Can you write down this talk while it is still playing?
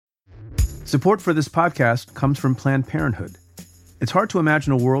Support for this podcast comes from Planned Parenthood. It's hard to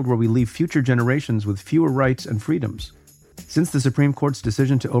imagine a world where we leave future generations with fewer rights and freedoms. Since the Supreme Court's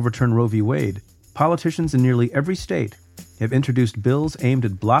decision to overturn Roe v. Wade, politicians in nearly every state have introduced bills aimed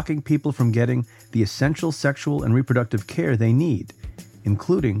at blocking people from getting the essential sexual and reproductive care they need,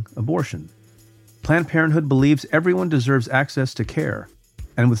 including abortion. Planned Parenthood believes everyone deserves access to care,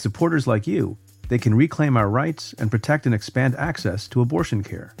 and with supporters like you, they can reclaim our rights and protect and expand access to abortion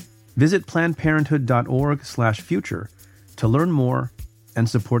care. Visit plannedparenthood.org/future to learn more and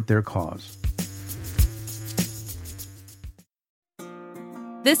support their cause.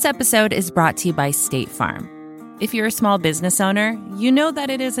 This episode is brought to you by State Farm. If you're a small business owner, you know that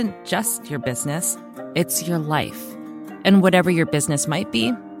it isn't just your business, it's your life. And whatever your business might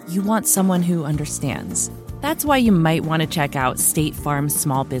be, you want someone who understands. That's why you might want to check out State Farm's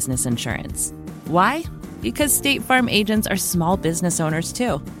small business insurance. Why? Because State Farm agents are small business owners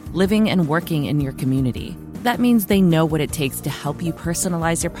too, living and working in your community. That means they know what it takes to help you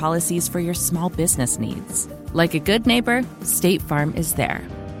personalize your policies for your small business needs. Like a good neighbor, State Farm is there.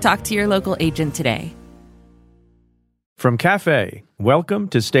 Talk to your local agent today. From Cafe, welcome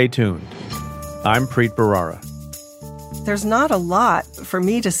to Stay Tuned. I'm Preet Bharara. There's not a lot for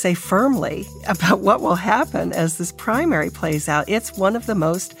me to say firmly about what will happen as this primary plays out. It's one of the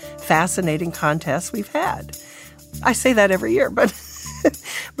most fascinating contests we've had. I say that every year, but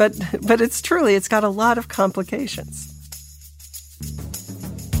but it's got a lot of complications.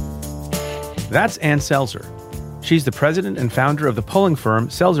 That's Ann Selzer. She's the president and founder of the polling firm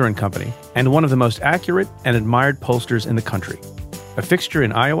Selzer & Company and one of the most accurate and admired pollsters in the country. A fixture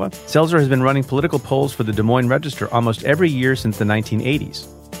in Iowa, Selzer has been running political polls for the Des Moines Register almost every year since the 1980s.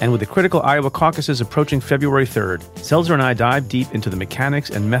 And with the critical Iowa caucuses approaching February 3rd, Selzer and I dive deep into the mechanics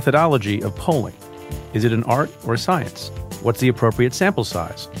and methodology of polling. Is it an art or a science? What's the appropriate sample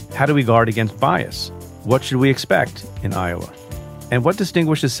size? How do we guard against bias? What should we expect in Iowa? And what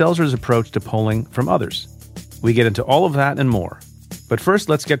distinguishes Selzer's approach to polling from others? We get into all of that and more. But first,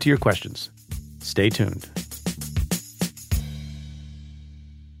 let's get to your questions. Stay tuned.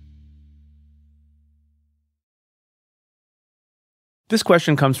 This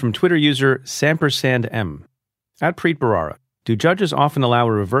question comes from Twitter user @SampersandM. At Preet Bharara, do judges often allow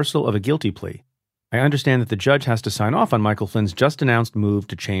a reversal of a guilty plea? I understand that the judge has to sign off on Michael Flynn's just-announced move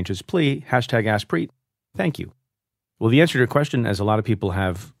to change his plea. #AskPreet. Thank you. Well, the answer to your question, as a lot of people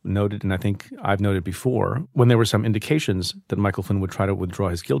have noted, and I think I've noted before, when there were some indications that Michael Flynn would try to withdraw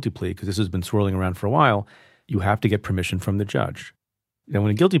his guilty plea, because this has been swirling around for a while, you have to get permission from the judge. Now,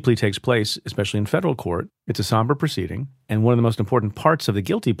 when a guilty plea takes place, especially in federal court, it's a somber proceeding, and one of the most important parts of the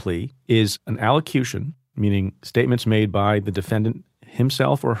guilty plea is an allocution, meaning statements made by the defendant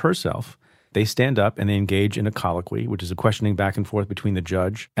himself or herself. They stand up and they engage in a colloquy, which is a questioning back and forth between the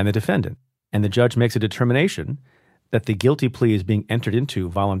judge and the defendant. And the judge makes a determination that the guilty plea is being entered into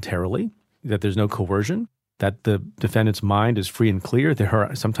voluntarily, that there's no coercion, that the defendant's mind is free and clear. There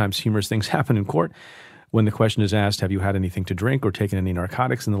are sometimes humorous things happen in court when the question is asked, have you had anything to drink or taken any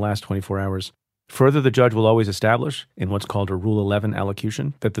narcotics in the last 24 hours? Further, the judge will always establish, in what's called a Rule 11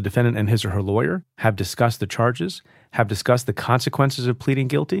 allocution, that the defendant and his or her lawyer have discussed the charges, have discussed the consequences of pleading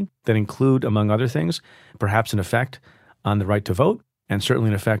guilty that include, among other things, perhaps an effect on the right to vote, and certainly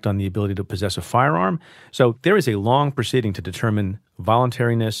an effect on the ability to possess a firearm. So there is a long proceeding to determine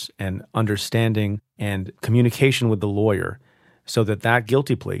voluntariness and understanding and communication with the lawyer so that that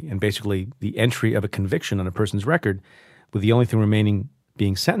guilty plea and basically the entry of a conviction on a person's record, with the only thing remaining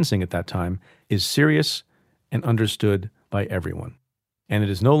being sentencing at that time, is serious and understood by everyone. And it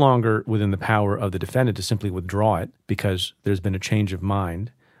is no longer within the power of the defendant to simply withdraw it because there's been a change of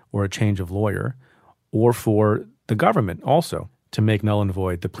mind or a change of lawyer, or for the government also to make null and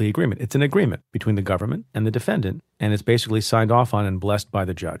void the plea agreement. It's an agreement between the government and the defendant, and it's basically signed off on and blessed by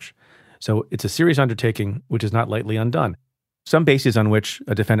the judge. So it's a serious undertaking which is not lightly undone. Some bases on which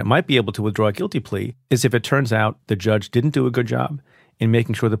a defendant might be able to withdraw a guilty plea is if it turns out the judge didn't do a good job in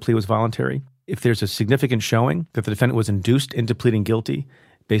making sure the plea was voluntary, if there's a significant showing that the defendant was induced into pleading guilty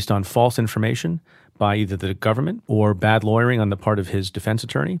based on false information by either the government or bad lawyering on the part of his defense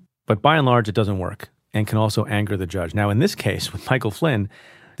attorney. But by and large, it doesn't work and can also anger the judge. Now, in this case, with Michael Flynn,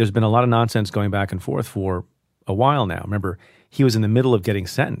 there's been a lot of nonsense going back and forth for a while now. Remember, he was in the middle of getting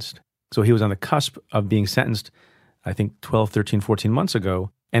sentenced. So he was on the cusp of being sentenced, I think 12, 13, 14 months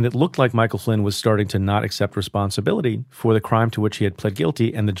ago, and it looked like Michael Flynn was starting to not accept responsibility for the crime to which he had pled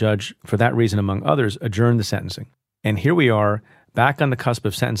guilty, and the judge, for that reason, among others, adjourned the sentencing. And here we are, back on the cusp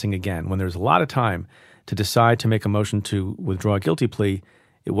of sentencing again, when there's a lot of time to decide to make a motion to withdraw a guilty plea.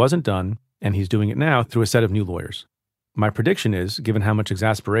 It wasn't done, and he's doing it now through a set of new lawyers. My prediction is, given how much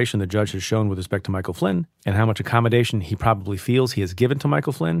exasperation the judge has shown with respect to Michael Flynn and how much accommodation he probably feels he has given to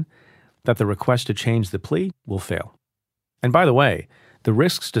Michael Flynn, that the request to change the plea will fail. And by the way, the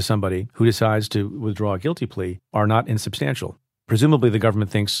risks to somebody who decides to withdraw a guilty plea are not insubstantial. Presumably, the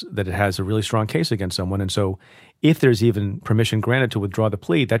government thinks that it has a really strong case against someone, and so if there's even permission granted to withdraw the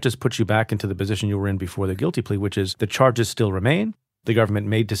plea, that just puts you back into the position you were in before the guilty plea, which is the charges still remain. The government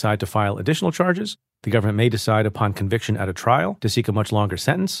may decide to file additional charges. The government may decide upon conviction at a trial to seek a much longer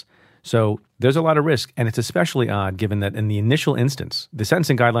sentence. So there's a lot of risk, and it's especially odd given that in the initial instance, the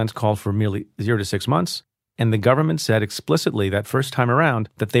sentencing guidelines called for merely 0 to 6 months, and the government said explicitly that first time around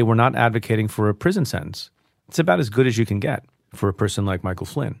that they were not advocating for a prison sentence. It's about as good as you can get for a person like Michael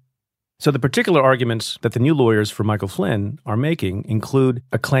Flynn. So the particular arguments that the new lawyers for Michael Flynn are making include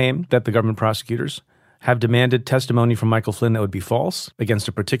a claim that the government prosecutors have demanded testimony from Michael Flynn that would be false against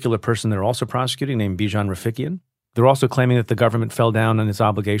a particular person they're also prosecuting named Bijan Rafikian. They're also claiming that the government fell down on its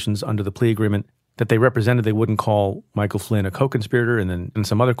obligations under the plea agreement, that they represented they wouldn't call Michael Flynn a co-conspirator, and then in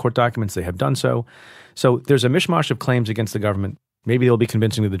some other court documents they have done so. So there's a mishmash of claims against the government. Maybe they'll be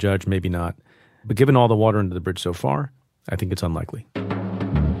convincing to the judge, maybe not. But given all the water under the bridge so far, I think it's unlikely.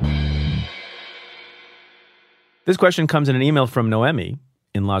 This question comes in an email from Noemi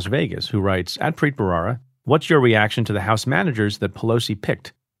in Las Vegas, who writes, at Preet Bharara, what's your reaction to the House managers that Pelosi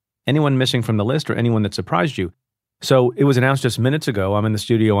picked? Anyone missing from the list or anyone that surprised you? So it was announced just minutes ago. I'm in the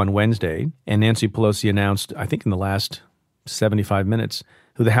studio on Wednesday, and Nancy Pelosi announced, I think in the last 75 minutes,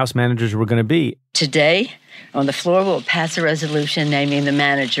 who the House managers were going to be. Today, on the floor, we'll pass a resolution naming the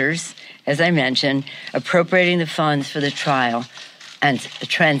managers, as I mentioned, appropriating the funds for the trial, and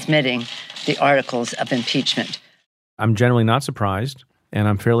transmitting the articles of impeachment. I'm generally not surprised, and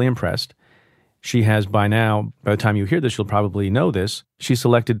I'm fairly impressed. She has by now, by the time you hear this, you'll probably know this, she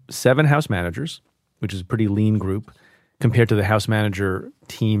selected 7 House managers, which is a pretty lean group, compared to the House manager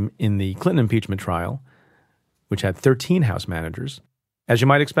team in the Clinton impeachment trial, which had 13 House managers. As you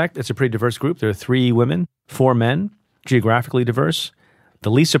might expect, it's a pretty diverse group. There are 3 women, 4 men, geographically diverse.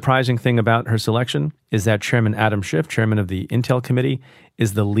 The least surprising thing about her selection is that Chairman Adam Schiff, chairman of the Intel Committee,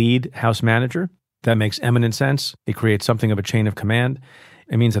 is the lead House manager. That makes eminent sense. It creates something of a chain of command.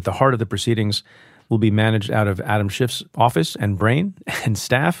 It means that the heart of the proceedings will be managed out of Adam Schiff's office and brain and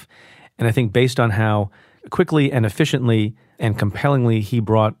staff. And I think based on how quickly and efficiently and compellingly he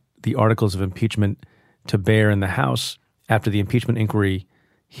brought the articles of impeachment to bear in the House after the impeachment inquiry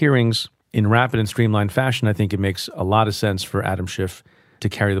hearings in rapid and streamlined fashion, I think it makes a lot of sense for Adam Schiff to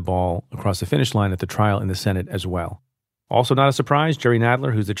carry the ball across the finish line at the trial in the Senate as well. Also not a surprise, Jerry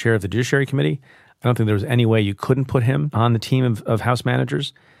Nadler, who's the chair of the Judiciary Committee. I don't think there was any way you couldn't put him on the team of House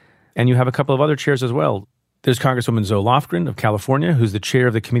managers. And you have a couple of other chairs as well. There's Congresswoman Zoe Lofgren of California, who's the chair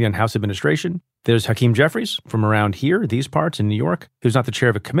of the Committee on House Administration. There's Hakeem Jeffries from around here, these parts in New York, who's not the chair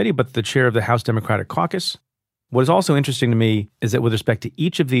of a committee, but the chair of the House Democratic Caucus. What is also interesting to me is that with respect to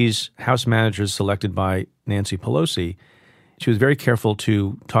each of these House managers selected by Nancy Pelosi, she was very careful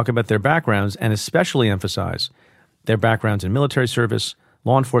to talk about their backgrounds and especially emphasize their backgrounds in military service,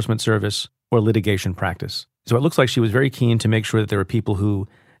 law enforcement service, or litigation practice. So it looks like she was very keen to make sure that there were people who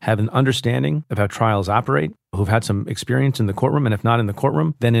have an understanding of how trials operate, who've had some experience in the courtroom, and if not in the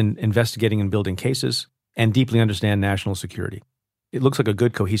courtroom, then in investigating and building cases, and deeply understand national security. It looks like a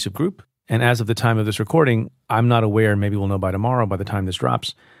good, cohesive group. And as of the time of this recording, I'm not aware, maybe we'll know by tomorrow, by the time this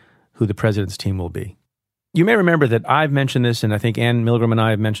drops, who the president's team will be. You may remember that I've mentioned this, and I think Ann Milgram and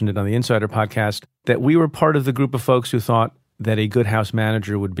I have mentioned it on the Insider podcast, that we were part of the group of folks who thought that a good House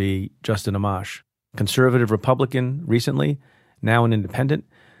manager would be Justin Amash, conservative Republican recently, now an independent,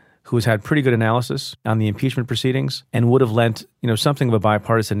 who has had pretty good analysis on the impeachment proceedings and would have lent, something of a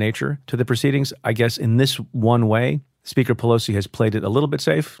bipartisan nature to the proceedings. I guess in this one way, Speaker Pelosi has played it a little bit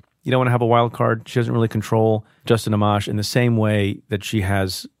safe. You don't want to have a wild card. She doesn't really control Justin Amash in the same way that she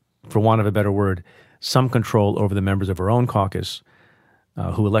has, for want of a better word, some control over the members of her own caucus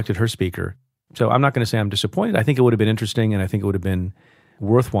who elected her speaker. So I'm not going to say I'm disappointed. I think it would have been interesting, and I think it would have been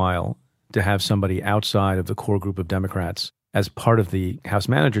worthwhile to have somebody outside of the core group of Democrats as part of the House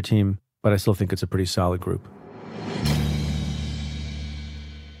manager team, but I still think it's a pretty solid group.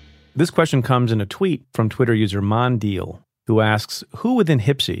 This question comes in a tweet from Twitter user Mondeal, who asks, who within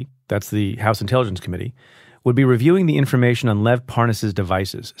HIPSI, that's the House Intelligence Committee, would be reviewing the information on Lev Parnas's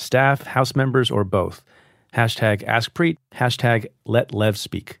devices, staff, House members, or both? Hashtag AskPreet, hashtag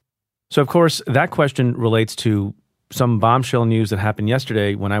LetLevSpeak. So, of course, that question relates to some bombshell news that happened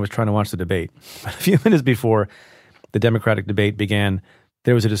yesterday when I was trying to watch the debate. A few minutes before the Democratic debate began,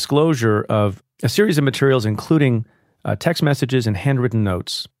 there was a disclosure of a series of materials, including text messages and handwritten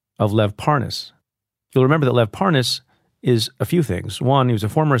notes of Lev Parnas. You'll remember that Lev Parnas is a few things. One, he was a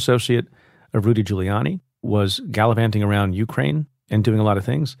former associate of Rudy Giuliani, was gallivanting around Ukraine and doing a lot of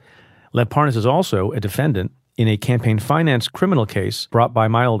things. Lev Parnas is also a defendant in a campaign finance criminal case brought by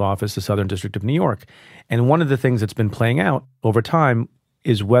my old office, the Southern District of New York. And one of the things that's been playing out over time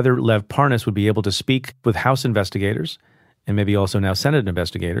is whether Lev Parnas would be able to speak with House investigators and maybe also now Senate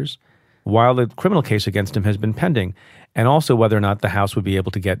investigators while the criminal case against him has been pending, and also whether or not the House would be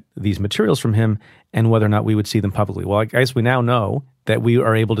able to get these materials from him and whether or not we would see them publicly. Well, I guess we now know that we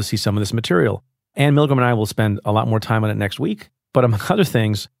are able to see some of this material. Ann Milgram and I will spend a lot more time on it next week. But among other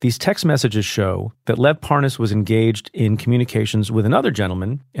things, these text messages show that Lev Parnas was engaged in communications with another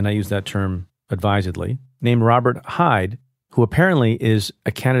gentleman, and I use that term advisedly, named Robert Hyde, who apparently is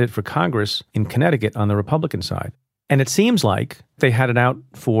a candidate for Congress in Connecticut on the Republican side. And it seems like they had it out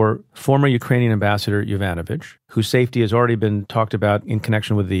for former Ukrainian ambassador Yovanovitch, whose safety has already been talked about in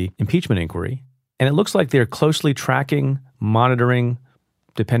connection with the impeachment inquiry. And it looks like they're closely tracking, monitoring,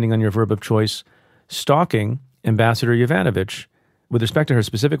 depending on your verb of choice, stalking Ambassador Yovanovitch with respect to her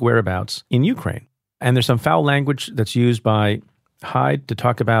specific whereabouts in Ukraine. And there's some foul language that's used by Hyde to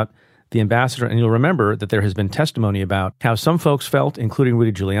talk about the ambassador. And you'll remember that there has been testimony about how some folks felt, including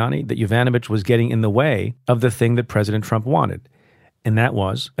Rudy Giuliani, that Yovanovitch was getting in the way of the thing that President Trump wanted. And that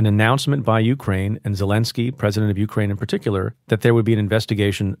was an announcement by Ukraine and Zelensky, president of Ukraine in particular, that there would be an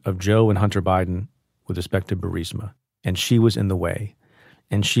investigation of Joe and Hunter Biden with respect to Burisma. And she was in the way.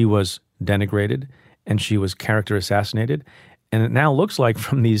 And she was denigrated. And she was character assassinated. And it now looks like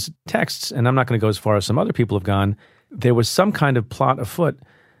from these texts, and I'm not going to go as far as some other people have gone, there was some kind of plot afoot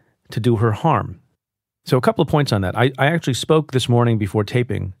to do her harm. So a couple of points on that. I actually spoke this morning before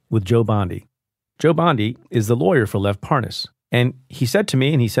taping with Joe Bondi. Joe Bondi is the lawyer for Lev Parnas. And he said to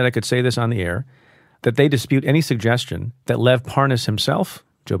me, and he said I could say this on the air, that they dispute any suggestion that Lev Parnas himself,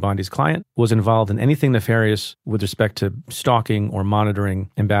 Joe Bondi's client, was involved in anything nefarious with respect to stalking or monitoring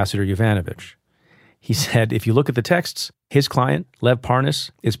Ambassador Yovanovitch. He said, if you look at the texts, his client, Lev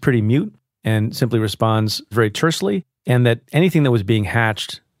Parnas, is pretty mute and simply responds very tersely, and that anything that was being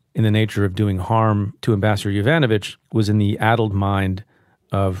hatched in the nature of doing harm to Ambassador Yovanovitch was in the addled mind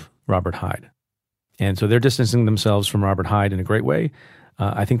of Robert Hyde. And so they're distancing themselves from Robert Hyde in a great way.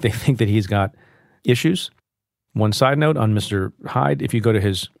 I think they think that he's got issues. One side note on Mr. Hyde, if you go to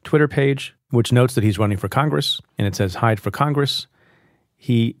his Twitter page, which notes that he's running for Congress, and it says Hyde for Congress,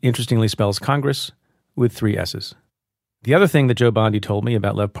 he interestingly spells Congress with 3 S's. The other thing that Joe Bondi told me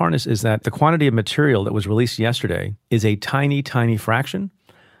about Lev Parnas is that the quantity of material that was released yesterday is a tiny, tiny fraction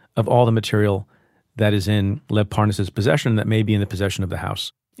of all the material that is in Lev Parnas' possession that may be in the possession of the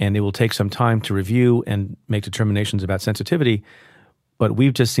House. And it will take some time to review and make determinations about sensitivity, but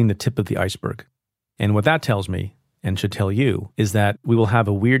we've just seen the tip of the iceberg. And what that tells me, and should tell you, is that we will have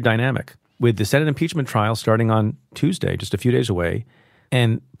a weird dynamic with the Senate impeachment trial starting on Tuesday, just a few days away,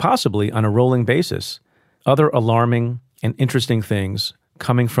 and possibly on a rolling basis, other alarming and interesting things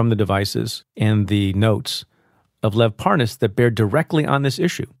coming from the devices and the notes of Lev Parnas that bear directly on this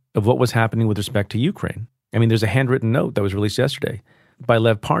issue of what was happening with respect to Ukraine. I mean, there's a handwritten note that was released yesterday by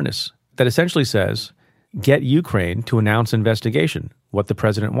Lev Parnas that essentially says, get Ukraine to announce investigation, what the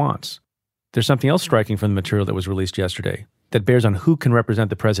president wants. There's something else striking from the material that was released yesterday that bears on who can represent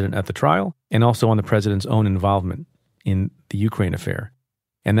the president at the trial and also on the president's own involvement in the Ukraine affair.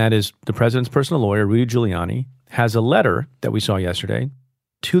 And that is the president's personal lawyer, Rudy Giuliani, has a letter that we saw yesterday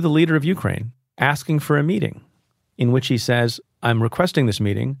to the leader of Ukraine asking for a meeting in which he says, I'm requesting this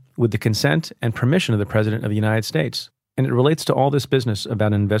meeting with the consent and permission of the President of the United States. And it relates to all this business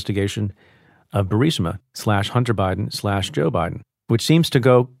about an investigation of Burisma / Hunter Biden / Joe Biden, which seems to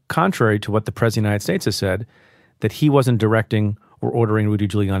go contrary to what the President of the United States has said, that he wasn't directing or ordering Rudy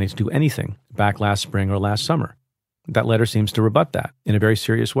Giuliani to do anything back last spring or last summer. That letter seems to rebut that in a very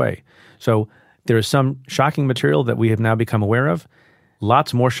serious way. So there is some shocking material that we have now become aware of.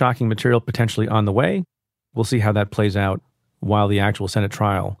 Lots more shocking material potentially on the way. We'll see how that plays out while the actual Senate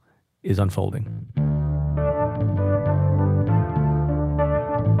trial is unfolding.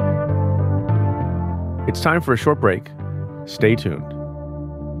 It's time for a short break. Stay tuned.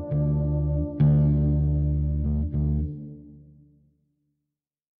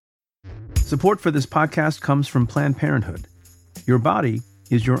 Support for this podcast comes from Planned Parenthood. Your body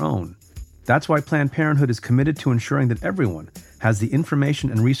is your own. That's why Planned Parenthood is committed to ensuring that everyone has the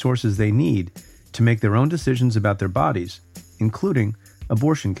information and resources they need to make their own decisions about their bodies, including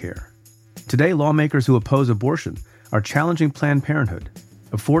abortion care. Today, lawmakers who oppose abortion are challenging Planned Parenthood.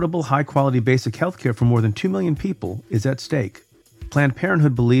 Affordable, high-quality basic health care for more than 2 million people is at stake. Planned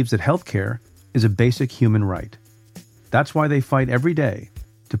Parenthood believes that health care is a basic human right. That's why they fight every day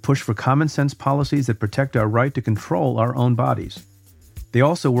to push for common sense policies that protect our right to control our own bodies. They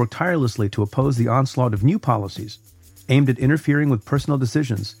also work tirelessly to oppose the onslaught of new policies aimed at interfering with personal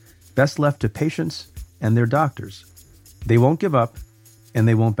decisions best left to patients and their doctors. They won't give up, and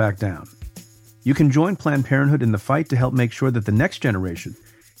they won't back down. You can join Planned Parenthood in the fight to help make sure that the next generation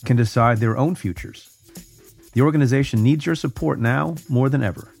can decide their own futures. The organization needs your support now more than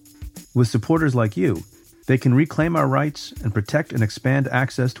ever. With supporters like you, they can reclaim our rights and protect and expand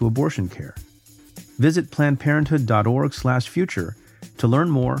access to abortion care. Visit PlannedParenthood.org/future to learn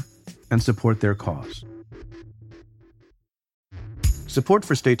more and support their cause. Support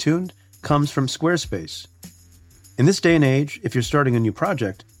for Stay Tuned comes from Squarespace. In this day and age, if you're starting a new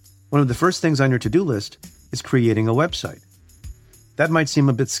project, one of the first things on your to-do list is creating a website. That might seem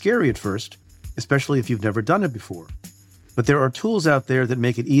a bit scary at first, especially if you've never done it before. But there are tools out there that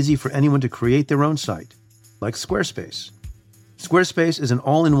make it easy for anyone to create their own site, like Squarespace. Squarespace is an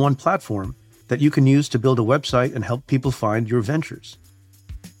all-in-one platform that you can use to build a website and help people find your ventures.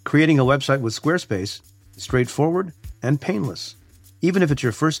 Creating a website with Squarespace is straightforward and painless, even if it's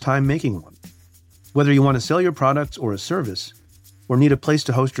your first time making one. Whether you want to sell your products or a service, or need a place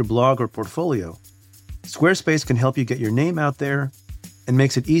to host your blog or portfolio, Squarespace can help you get your name out there and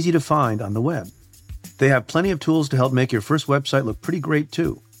makes it easy to find on the web. They have plenty of tools to help make your first website look pretty great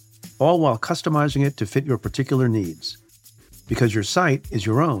too, all while customizing it to fit your particular needs. Because your site is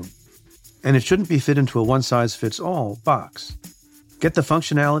your own, and it shouldn't be fit into a one-size-fits-all box. Get the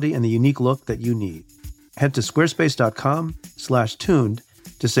functionality and the unique look that you need. Head to squarespace.com/tuned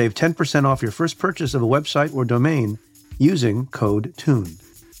to save 10% off your first purchase of a website or domain using code TUNED.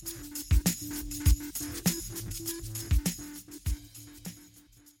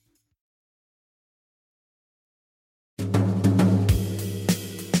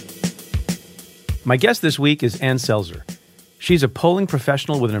 My guest this week is Ann Selzer. She's a polling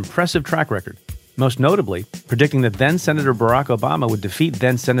professional with an impressive track record, most notably predicting that then-Senator Barack Obama would defeat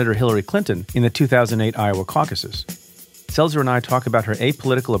then-Senator Hillary Clinton in the 2008 Iowa caucuses. Selzer and I talk about her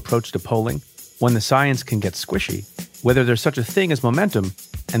apolitical approach to polling, when the science can get squishy, whether there's such a thing as momentum,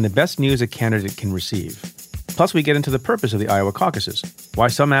 and the best news a candidate can receive. Plus, we get into the purpose of the Iowa caucuses, why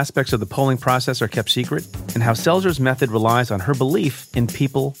some aspects of the polling process are kept secret, and how Selzer's method relies on her belief in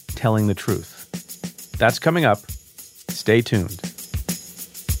people telling the truth. That's coming up. Stay tuned.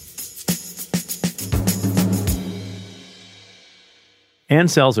 Ann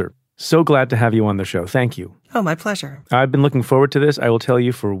Selzer, so glad to have you on the show. Thank you. Oh, my pleasure. I've been looking forward to this. I will tell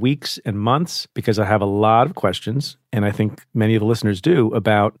you for weeks and months because I have a lot of questions, and I think many of the listeners do,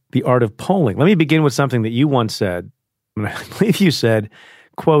 about the art of polling. Let me begin with something that you once said. I believe you said,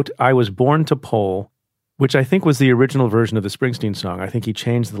 quote, "I was born to poll," which I think was the original version of the Springsteen song. I think he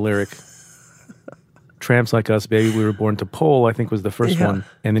changed the lyric. Tramps Like Us, Baby, We Were Born to Poll, I think was the first one.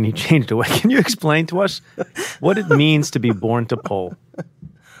 And then he changed it away. Can you explain to us what it means to be born to poll?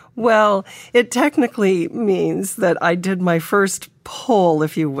 Well, it technically means that I did my first poll,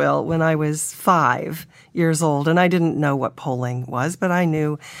 if you will, when I was 5 years old. And I didn't know what polling was, but I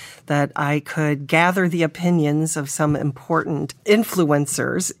knew that I could gather the opinions of some important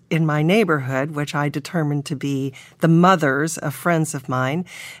influencers in my neighborhood, which I determined to be the mothers of friends of mine,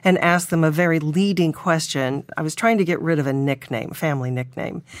 and ask them a very leading question. I was trying to get rid of a nickname, family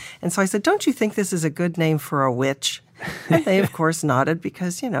nickname. And so I said, "Don't you think this is a good name for a witch?" And they, of course, nodded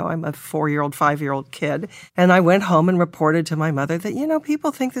because, I'm a 4-year-old, 5-year-old kid. And I went home and reported to my mother that,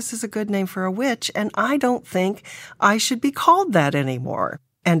 people think this is a good name for a witch, and I don't think I should be called that anymore.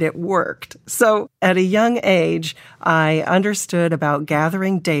 And it worked. So at a young age, I understood about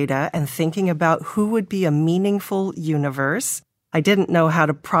gathering data and thinking about who would be a meaningful universe. I didn't know how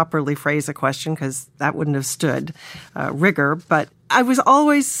to properly phrase a question because that wouldn't have stood rigor, but I was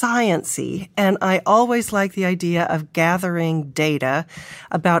always science-y, and I always liked the idea of gathering data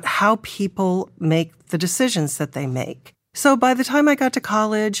about how people make the decisions that they make. So by the time I got to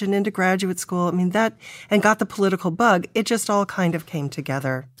college and into graduate school, and got the political bug, it just all kind of came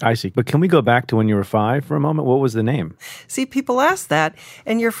together. I see. But can we go back to when you were 5 for a moment? What was the name? See, people ask that,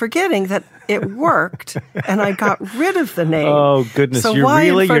 and you're forgetting that it worked, and I got rid of the name. Oh, goodness. So you're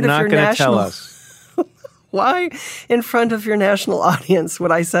not going to tell us. Why in front of your national audience would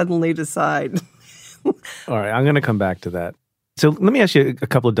I suddenly decide? All right, I'm going to come back to that. So let me ask you a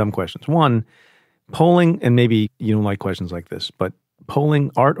couple of dumb questions. One, polling, and maybe you don't like questions like this, but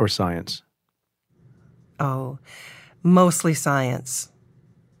polling, art or science? Oh, mostly science.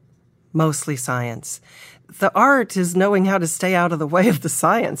 Mostly science. The art is knowing how to stay out of the way of the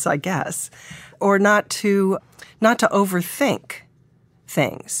science, I guess, or not to overthink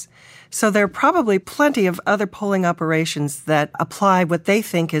things. So there are probably plenty of other polling operations that apply what they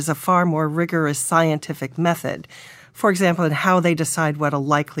think is a far more rigorous scientific method. For example, in how they decide what a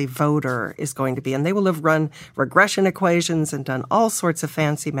likely voter is going to be. And they will have run regression equations and done all sorts of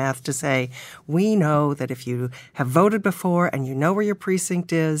fancy math to say, we know that if you have voted before and you know where your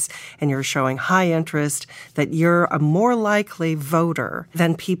precinct is and you're showing high interest, that you're a more likely voter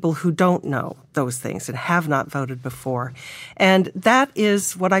than people who don't know those things and have not voted before. And that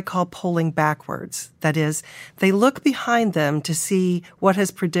is what I call polling backwards. That is, they look behind them to see what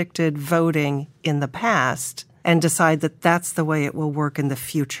has predicted voting in the past and decide that that's the way it will work in the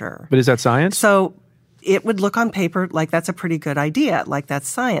future. But is that science? So it would look on paper like that's a pretty good idea, like that's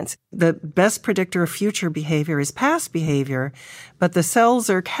science. The best predictor of future behavior is past behavior, but the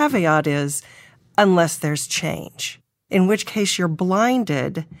Selzer caveat is unless there's change, in which case you're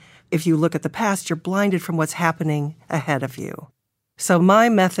blinded. If you look at the past, you're blinded from what's happening ahead of you. So my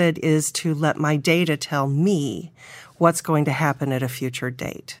method is to let my data tell me what's going to happen at a future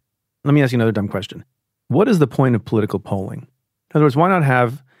date. Let me ask you another dumb question. What is the point of political polling? In other words, why not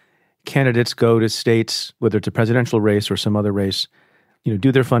have candidates go to states, whether it's a presidential race or some other race,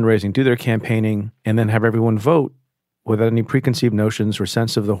 do their fundraising, do their campaigning, and then have everyone vote without any preconceived notions or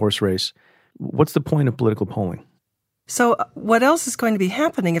sense of the horse race? What's the point of political polling? So what else is going to be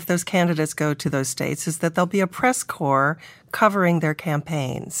happening if those candidates go to those states is that there'll be a press corps covering their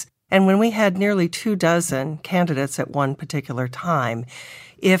campaigns. And when we had nearly 24 candidates at one particular time,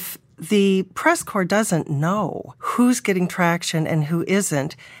 if the press corps doesn't know who's getting traction and who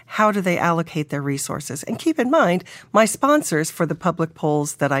isn't, how do they allocate their resources? And keep in mind, my sponsors for the public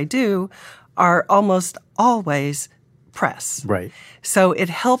polls that I do are almost always press. Right. So it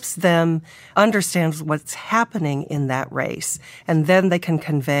helps them understand what's happening in that race. And then they can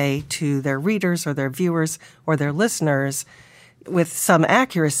convey to their readers or their viewers or their listeners with some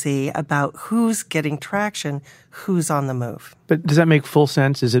accuracy about who's getting traction, who's on the move. But does that make full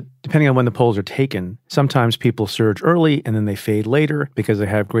sense? Is it, depending on when the polls are taken, sometimes people surge early and then they fade later because they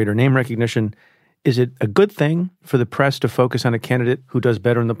have greater name recognition. Is it a good thing for the press to focus on a candidate who does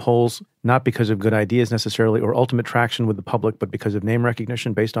better in the polls, not because of good ideas necessarily or ultimate traction with the public, but because of name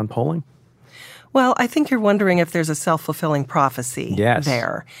recognition based on polling? Well, I think you're wondering if there's a self-fulfilling prophecy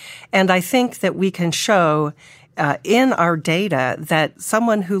there. And I think that we can show in our data that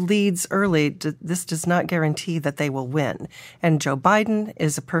someone who leads early, this does not guarantee that they will win. And Joe Biden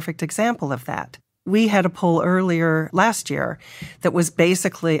is a perfect example of that. We had a poll earlier last year that was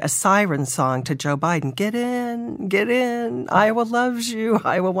basically a siren song to Joe Biden. Get in. Iowa loves you.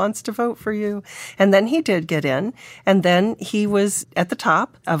 Iowa wants to vote for you. And then he did get in. And then he was at the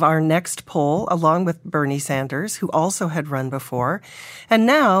top of our next poll, along with Bernie Sanders, who also had run before. And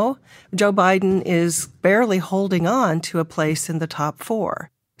now Joe Biden is barely holding on to a place in the top 4.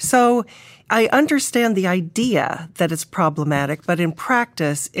 So I understand the idea that it's problematic, but in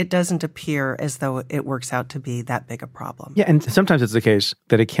practice, it doesn't appear as though it works out to be that big a problem. Yeah, and sometimes it's the case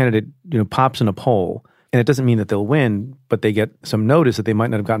that a candidate, pops in a poll, and it doesn't mean that they'll win, but they get some notice that they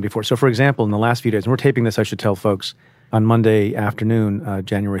might not have gotten before. So, for example, in the last few days, and we're taping this, I should tell folks, on Monday afternoon,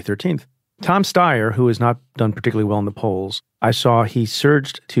 January 13th, Tom Steyer, who has not done particularly well in the polls, I saw he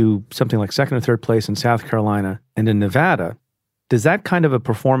surged to something like second or third place in South Carolina and in Nevada. Does that kind of a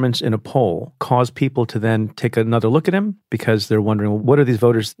performance in a poll cause people to then take another look at him because they're wondering, well, what are these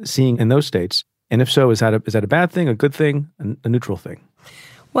voters seeing in those states? And if so, is that a bad thing, a good thing, a neutral thing?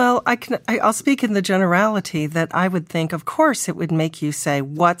 Well, I'll speak in the generality that I would think, of course, it would make you say,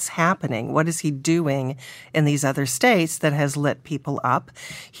 what's happening? What is he doing in these other states that has lit people up?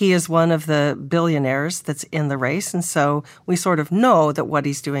 He is one of the billionaires that's in the race. And so we sort of know that what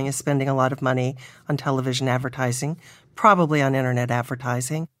he's doing is spending a lot of money on television advertising, probably on internet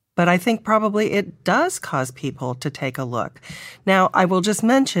advertising. But I think probably it does cause people to take a look. Now, I will just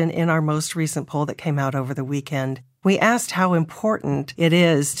mention in our most recent poll that came out over the weekend, we asked how important it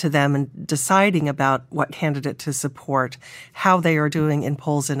is to them in deciding about what candidate to support, how they are doing in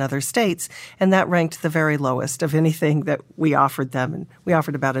polls in other states, and that ranked the very lowest of anything that we offered them. And we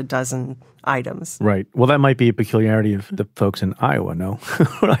offered about a dozen items. Right. Well, that might be a peculiarity of the folks in Iowa, no?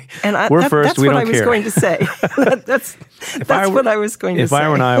 We're first, that's we what don't I was care. going to say. That's what I was going to say. If I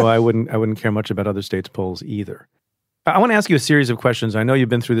were in Iowa, I wouldn't care much about other states' polls either. I want to ask you a series of questions. I know you've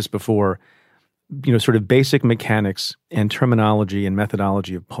been through this before. Sort of basic mechanics and terminology and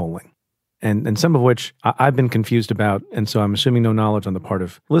methodology of polling, and some of which I've been confused about, and so I'm assuming no knowledge on the part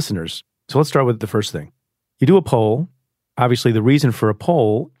of listeners. So let's start with the first thing. You do a poll. Obviously, the reason for a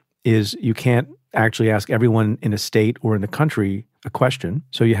poll is you can't actually ask everyone in a state or in the country a question,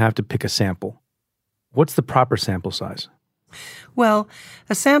 so you have to pick a sample. What's the proper sample size? Well,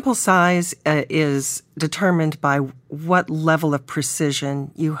 a sample size is determined by what level of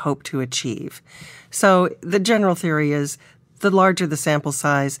precision you hope to achieve. So the general theory is the larger the sample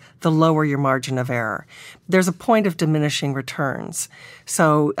size, the lower your margin of error. There's a point of diminishing returns.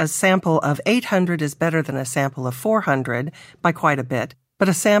 So a sample of 800 is better than a sample of 400 by quite a bit, but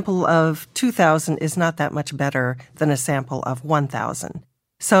a sample of 2,000 is not that much better than a sample of 1,000.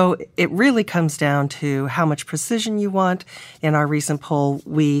 So it really comes down to how much precision you want. In our recent poll,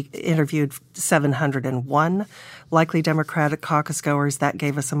 we interviewed 701 likely Democratic caucus goers. That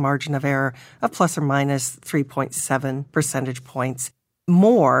gave us a margin of error of plus or minus 3.7 percentage points.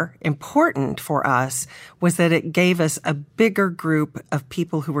 More important for us was that it gave us a bigger group of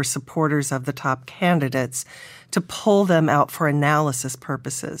people who were supporters of the top candidates to pull them out for analysis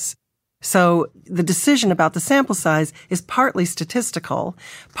purposes. So the decision about the sample size is partly statistical,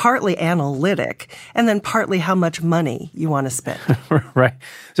 partly analytic, and then partly how much money you want to spend. Right.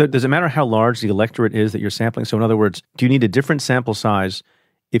 So does it matter how large the electorate is that you're sampling? So in other words, do you need a different sample size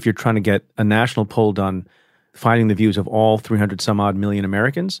if you're trying to get a national poll done finding the views of all 300 some odd million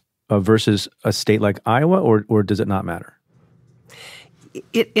Americans versus a state like Iowa, or does it not matter?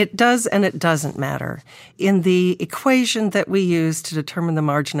 It does and it doesn't matter. In the equation that we use to determine the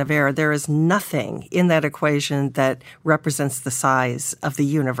margin of error, there is nothing in that equation that represents the size of the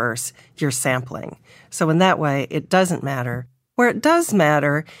universe you're sampling. So in that way, it doesn't matter. Where it does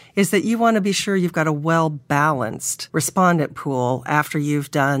matter is that you want to be sure you've got a well-balanced respondent pool after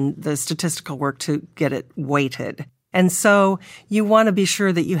you've done the statistical work to get it weighted. And so you want to be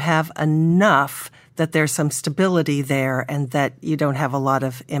sure that you have enough that there's some stability there and that you don't have a lot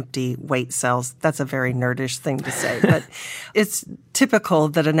of empty weight cells. That's a very nerdish thing to say, but it's typical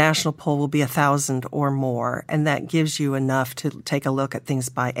that a national poll will be 1,000 or more, and that gives you enough to take a look at things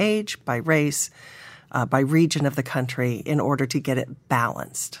by age, by race, by region of the country in order to get it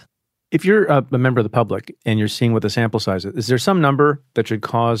balanced. If you're a member of the public and you're seeing what the sample size is there some number that should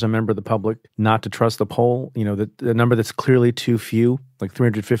cause a member of the public not to trust the poll? You know, the number that's clearly too few, like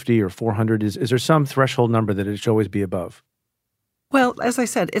 350 or 400, is there some threshold number that it should always be above? Well, as I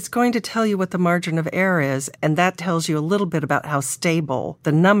said, it's going to tell you what the margin of error is, and that tells you a little bit about how stable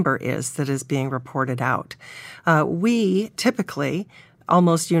the number is that is being reported out. We typically,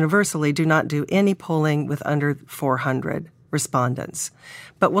 almost universally, do not do any polling with under 400 respondents.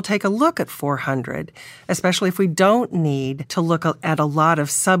 But we'll take a look at 400, especially if we don't need to look at a lot of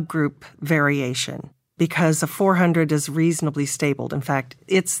subgroup variation, because a 400 is reasonably stable. In fact,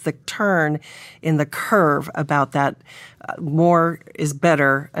 it's the turn in the curve about that more is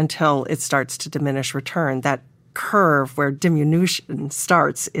better until it starts to diminish return. That curve where diminution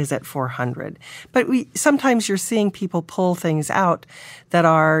starts is at 400. But sometimes you're seeing people pull things out that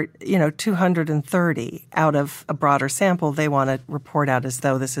are, 230 out of a broader sample they want to report out as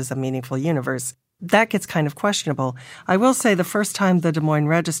though this is a meaningful universe. That gets kind of questionable. I will say the first time the Des Moines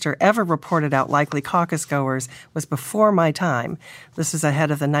Register ever reported out likely caucus goers was before my time. This is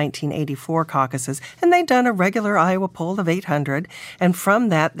ahead of the 1984 caucuses, and they'd done a regular Iowa poll of 800, and from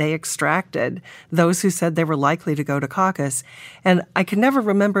that they extracted those who said they were likely to go to caucus. And I can never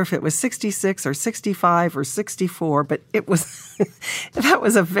remember if it was 66 or 65 or 64, but it was that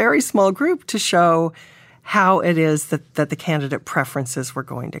was a very small group to show how it is that the candidate preferences were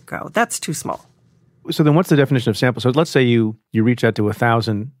going to go. That's too small. So then what's the definition of sample? So let's say you reach out to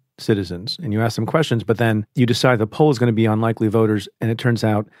 1,000 citizens and you ask them questions, but then you decide the poll is going to be on likely voters, and it turns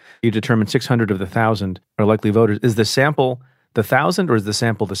out you determine 600 of the 1,000 are likely voters. Is the sample the 1,000 or is the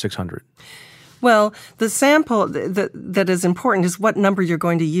sample the 600? Well, the sample that is important is what number you're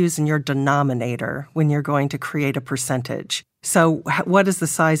going to use in your denominator when you're going to create a percentage. So what is the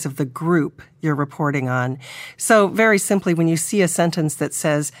size of the group you're reporting on? So very simply, when you see a sentence that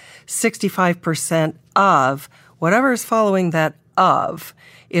says 65% of, whatever is following that of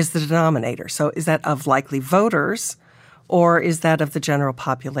is the denominator. So is that of likely voters or is that of the general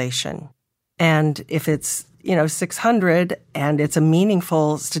population? And if it's 600, and it's a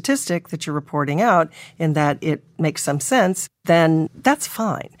meaningful statistic that you're reporting out in that it makes some sense, then that's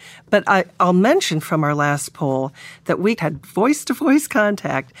fine. But I'll mention from our last poll that we had voice-to-voice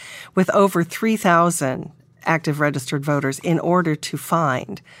contact with over 3,000 active registered voters in order to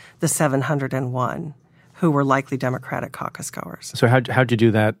find the 701 who were likely Democratic caucus goers. So how'd you do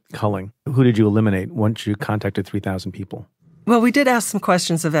that culling? Who did you eliminate once you contacted 3,000 people? Well, we did ask some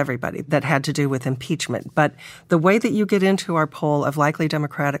questions of everybody that had to do with impeachment, but the way that you get into our poll of likely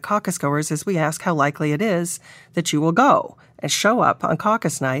Democratic caucus goers is we ask how likely it is that you will go and show up on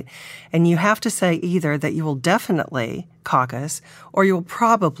caucus night, and you have to say either that you will definitely caucus or you will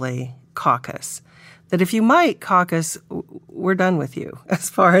probably caucus. that if you might caucus, we're done with you as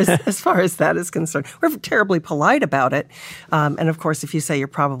far as that is concerned. We're terribly polite about it. And of course, if you say you're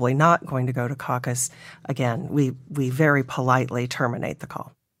probably not going to go to caucus, again, we very politely terminate the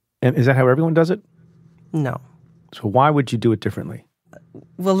call. And is that how everyone does it? No. So why would you do it differently?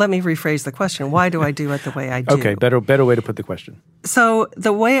 Well, let me rephrase the question. Why do I do it the way I do? Okay, better way to put the question. So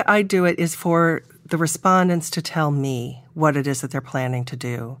the way I do it is for the respondents to tell me what it is that they're planning to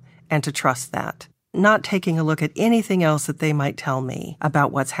do and to trust that. Not taking a look at anything else that they might tell me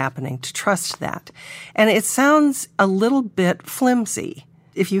about what's happening, to trust that. And it sounds a little bit flimsy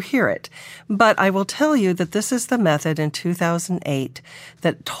if you hear it, but I will tell you that this is the method in 2008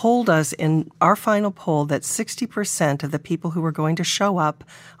 that told us in our final poll that 60% of the people who were going to show up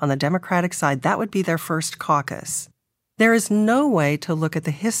on the Democratic side, that would be their first caucus. There is no way to look at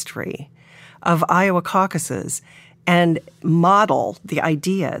the history of Iowa caucuses and model the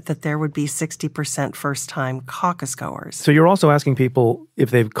idea that there would be 60% first-time caucus goers. So you're also asking people if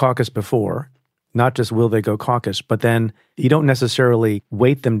they've caucused before, not just will they go caucus, but then you don't necessarily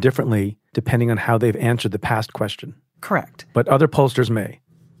weight them differently depending on how they've answered the past question. Correct. But other pollsters may.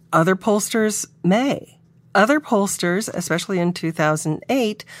 Other pollsters may. Other pollsters, especially in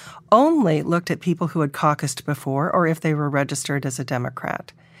 2008, only looked at people who had caucused before or if they were registered as a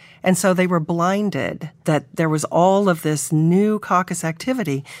Democrat. And so they were blinded that there was all of this new caucus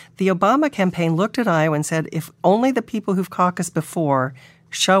activity. The Obama campaign looked at Iowa and said, if only the people who've caucused before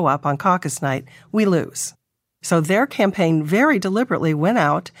show up on caucus night, we lose. So their campaign very deliberately went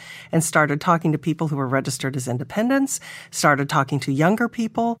out and started talking to people who were registered as independents, started talking to younger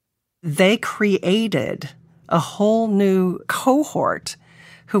people. They created a whole new cohort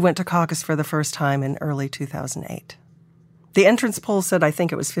who went to caucus for the first time in early 2008. The entrance poll said, I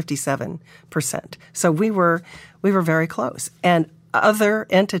think it was 57%. So we were very close. And other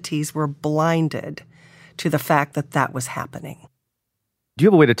entities were blinded to the fact that that was happening. Do you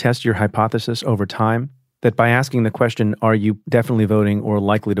have a way to test your hypothesis over time that by asking the question, are you definitely voting or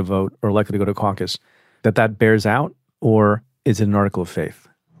likely to vote or likely to go to caucus, that bears out, or is it an article of faith?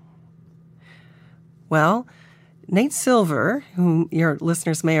 Well, Nate Selzer, whom your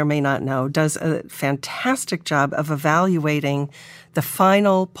listeners may or may not know, does a fantastic job of evaluating the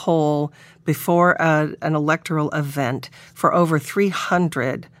final poll before an electoral event for over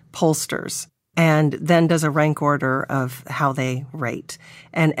 300 pollsters, and then does a rank order of how they rate.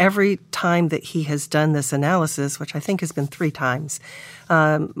 And every time that he has done this analysis, which I think has been 3 times,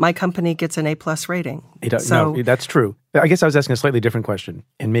 my company gets an A+ rating. No, that's true. I guess I was asking a slightly different question,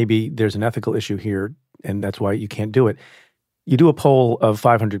 and maybe there's an ethical issue here, and that's why you can't do it. You do a poll of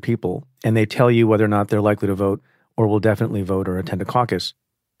 500 people, and they tell you whether or not they're likely to vote or will definitely vote or attend a caucus.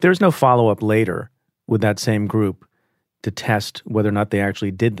 There's no follow-up later with that same group to test whether or not they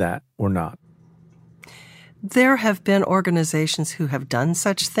actually did that or not. There have been organizations who have done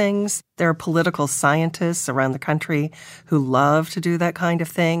such things. There are political scientists around the country who love to do that kind of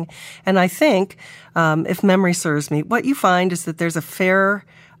thing. And I think, if memory serves me, what you find is that there's a fair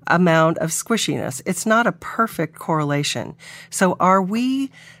amount of squishiness. It's not a perfect correlation. So are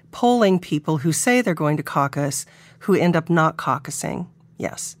we polling people who say they're going to caucus who end up not caucusing?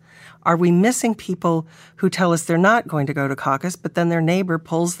 Yes. Are we missing people who tell us they're not going to go to caucus, but then their neighbor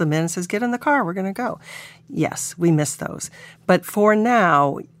pulls them in and says, get in the car, we're going to go? Yes, we miss those. But for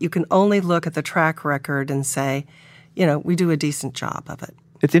now, you can only look at the track record and say, we do a decent job of it.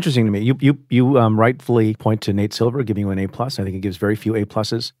 It's interesting to me. You rightfully point to Nate Selzer giving you an A+. I think he gives very few A+.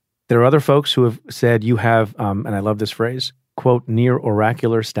 There are other folks who have said you have, and I love this phrase, quote, near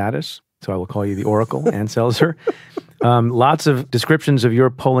oracular status. So I will call you the Oracle, Ann Selzer. Lots of descriptions of your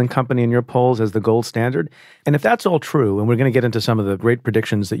polling company and your polls as the gold standard. And if that's all true, and we're going to get into some of the great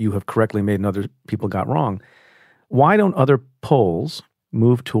predictions that you have correctly made and other people got wrong, why don't other polls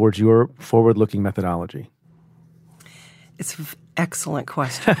move towards your forward-looking methodology? It's an excellent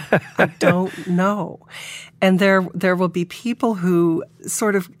question. I don't know. And there will be people who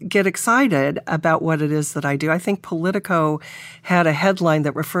sort of get excited about what it is that I do. I think Politico had a headline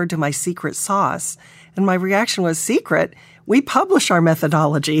that referred to my secret sauce. And my reaction was, secret? We publish our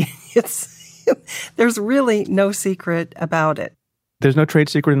methodology. There's really no secret about it. There's no trade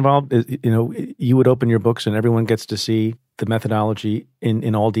secret involved? You would open your books and everyone gets to see the methodology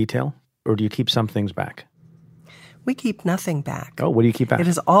in all detail? Or do you keep some things back? We keep nothing back. Oh, what do you keep back? It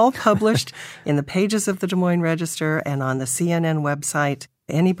is all published in the pages of the Des Moines Register and on the CNN website.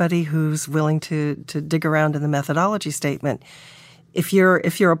 Anybody who's willing to dig around in the methodology statement, if you're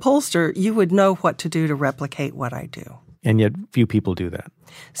a pollster, you would know what to do to replicate what I do. And yet few people do that.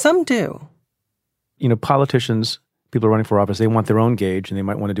 Some do. Politicians, people running for office, they want their own gauge and they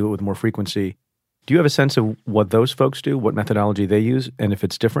might want to do it with more frequency. Do you have a sense of what those folks do, what methodology they use, and if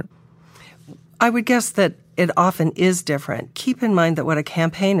it's different? I would guess that it often is different. Keep in mind that what a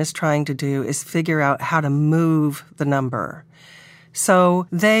campaign is trying to do is figure out how to move the number. So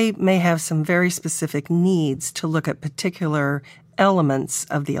they may have some very specific needs to look at particular elements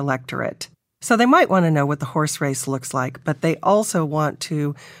of the electorate. So they might want to know what the horse race looks like, but they also want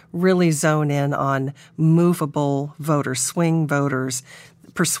to really zone in on movable voters, swing voters,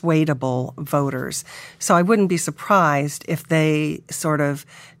 persuadable voters. So I wouldn't be surprised if they sort of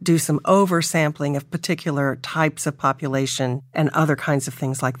do some oversampling of particular types of population and other kinds of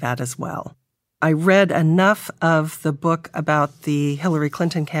things like that as well. I read enough of the book about the Hillary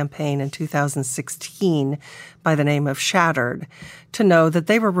Clinton campaign in 2016 by the name of Shattered to know that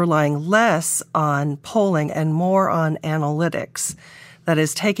they were relying less on polling and more on analytics. That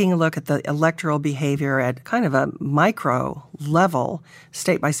is, taking a look at the electoral behavior at kind of a micro level,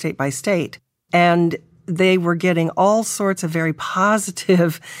 state by state by state. And they were getting all sorts of very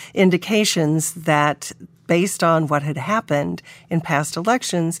positive indications that based on what had happened in past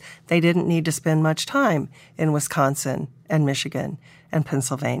elections, they didn't need to spend much time in Wisconsin and Michigan and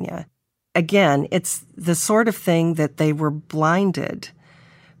Pennsylvania. Again, it's the sort of thing that they were blinded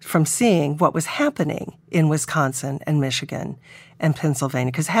from seeing what was happening in Wisconsin and Michigan and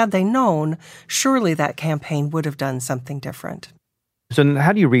Pennsylvania. Because had they known, surely that campaign would have done something different. So then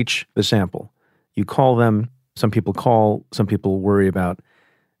how do you reach the sample? You call them. Some people call. Some people worry about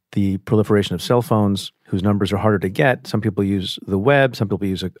the proliferation of cell phones, whose numbers are harder to get. Some people use the web. Some people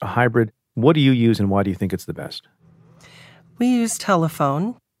use a hybrid. What do you use, and why do you think it's the best? We use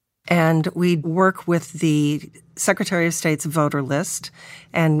telephone. And we work with the Secretary of State's voter list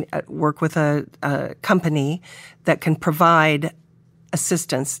and work with a company that can provide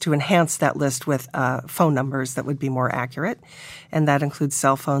assistance to enhance that list with phone numbers that would be more accurate. And that includes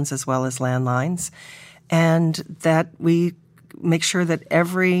cell phones as well as landlines. And that we make sure that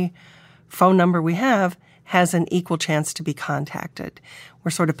every phone number we have has an equal chance to be contacted.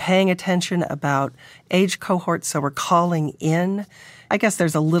 We're sort of paying attention about age cohorts, so we're calling in. I guess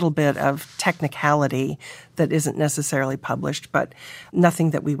there's a little bit of technicality that isn't necessarily published, but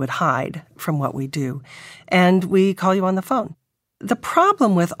nothing that we would hide from what we do. And we call you on the phone. The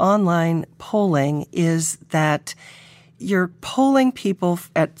problem with online polling is that you're polling people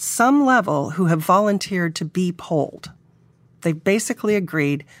at some level who have volunteered to be polled. They've basically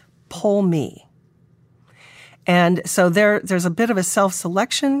agreed, poll me. And so there's a bit of a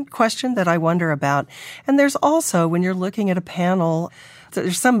self-selection question that I wonder about. And there's also, when you're looking at a panel,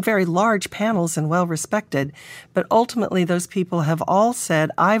 there's some very large panels and well-respected, but ultimately those people have all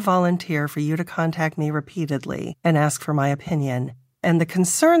said, I volunteer for you to contact me repeatedly and ask for my opinion. And the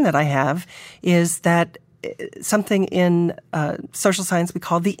concern that I have is that something in social science we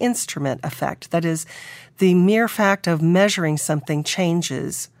call the instrument effect. That is, the mere fact of measuring something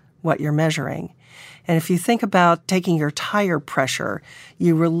changes what you're measuring. And if you think about taking your tire pressure,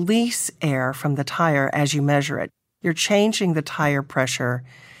 you release air from the tire as you measure it. You're changing the tire pressure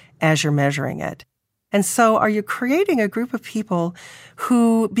as you're measuring it. And so are you creating a group of people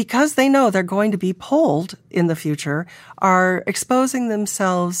who, because they know they're going to be polled in the future, are exposing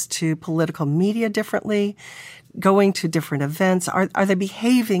themselves to political media differently, going to different events? Are they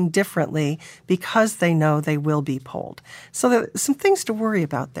behaving differently because they know they will be polled? So there are some things to worry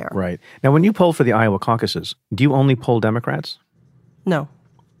about there. Right. Now, when you poll for the Iowa caucuses, do you only poll Democrats? No.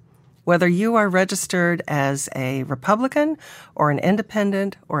 Whether you are registered as a Republican or an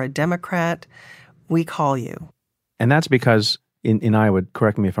independent or a Democrat, we call you. And that's because in Iowa,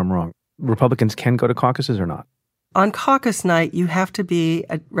 correct me if I'm wrong, Republicans can go to caucuses or not? On caucus night, you have to be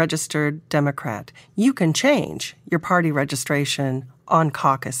a registered Democrat. You can change your party registration on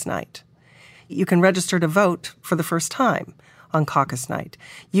caucus night. You can register to vote for the first time on caucus night.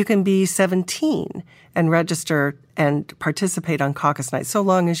 You can be 17 and register and participate on caucus night, so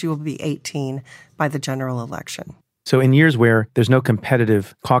long as you will be 18 by the general election. So in years where there's no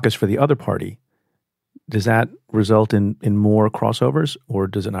competitive caucus for the other party, does that result in more crossovers, or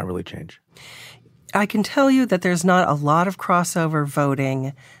does it not really change? I can tell you that there's not a lot of crossover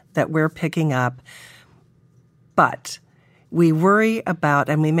voting that we're picking up, but we worry about,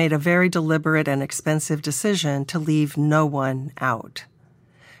 and we made a very deliberate and expensive decision to leave no one out.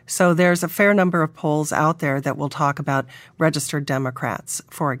 So there's a fair number of polls out there that will talk about registered Democrats,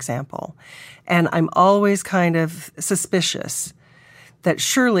 for example. And I'm always kind of suspicious that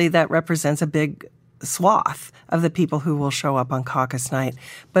surely that represents a big swath of the people who will show up on caucus night,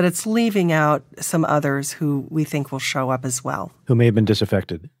 but it's leaving out some others who we think will show up as well. Who may have been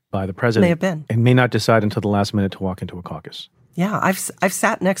disaffected by the president. May have been. And may not decide until the last minute to walk into a caucus. Yeah, I've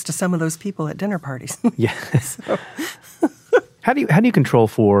sat next to some of those people at dinner parties. Yeah. So. How do you control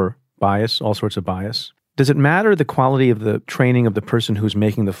for bias, all sorts of bias? Does it matter the quality of the training of the person who's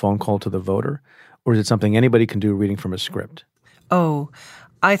making the phone call to the voter, or is it something anybody can do reading from a script? Oh,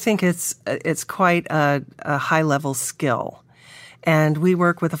 I think it's quite a high-level skill. And we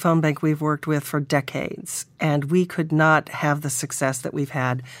work with a phone bank we've worked with for decades, and we could not have the success that we've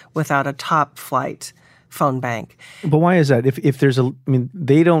had without a top-flight phone bank. But why is that? If there's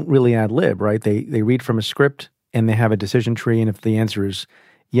they don't really ad lib, right? They read from a script and they have a decision tree, and if the answer is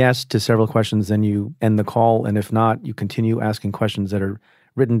yes to several questions, then you end the call, and if not, you continue asking questions that are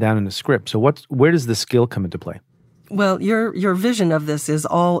written down in the script. So where does the skill come into play? Well, your vision of this is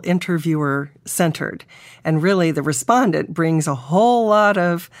all interviewer-centered, and really the respondent brings a whole lot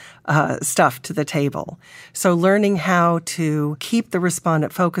of stuff to the table. So learning how to keep the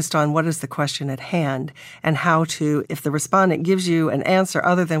respondent focused on what is the question at hand, and how to, if the respondent gives you an answer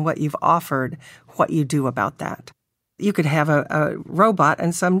other than what you've offered, what you do about that. You could have a robot,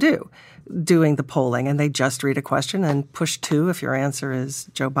 and some do, doing the polling, and they just read a question and push 2 if your answer is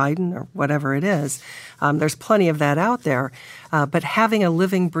Joe Biden or whatever it is. There's plenty of that out there. But having a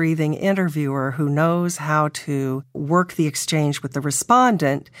living, breathing interviewer who knows how to work the exchange with the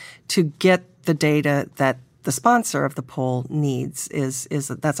respondent to get the data that the sponsor of the poll needs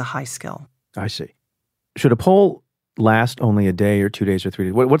that's a high skill. I see. Should a poll last only a day or 2 days or 3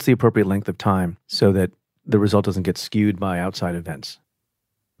 days? What's the appropriate length of time so that the result doesn't get skewed by outside events?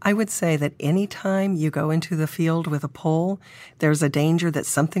 I would say that any time you go into the field with a poll, there's a danger that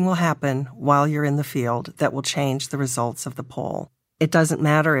something will happen while you're in the field that will change the results of the poll. It doesn't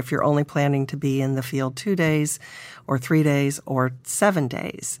matter if you're only planning to be in the field 2 days or 3 days or 7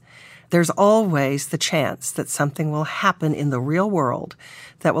 days. There's always the chance that something will happen in the real world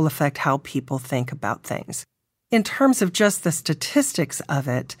that will affect how people think about things. In terms of just the statistics of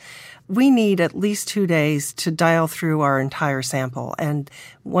it, we need at least 2 days to dial through our entire sample. And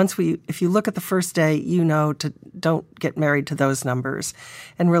if you look at the first day, don't get married to those numbers.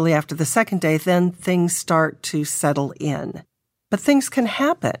 And really after the second day, then things start to settle in. But things can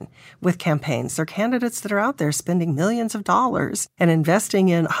happen with campaigns. There are candidates that are out there spending millions of dollars and investing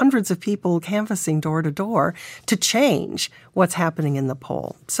in hundreds of people canvassing door to door to change what's happening in the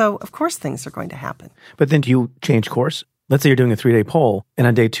poll. So, of course, things are going to happen. But then do you change course? Let's say you're doing a 3-day poll, and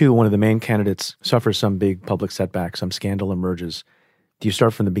on day 2, one of the main candidates suffers some big public setback, some scandal emerges. Do you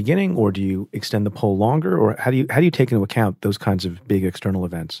start from the beginning, or do you extend the poll longer, or how do you take into account those kinds of big external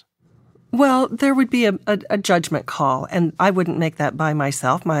events? Well, there would be a judgment call, and I wouldn't make that by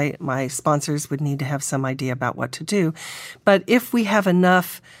myself. My sponsors would need to have some idea about what to do. But if we have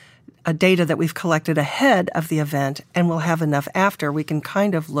enough data that we've collected ahead of the event, and we'll have enough after, we can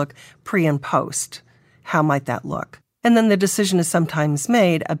kind of look pre and post. How might that look? And then the decision is sometimes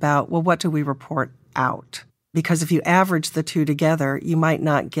made about, well, what do we report out? Because if you average the two together, you might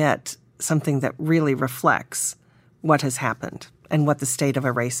not get something that really reflects what has happened and what the state of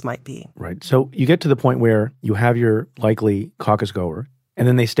a race might be. Right. So you get to the point where you have your likely caucus goer, and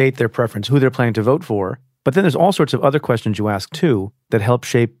then they state their preference, who they're planning to vote for. But then there's all sorts of other questions you ask, too, that help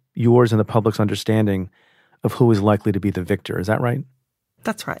shape yours and the public's understanding of who is likely to be the victor. Is that right?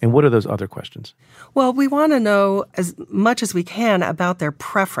 That's right. And what are those other questions? Well, we want to know as much as we can about their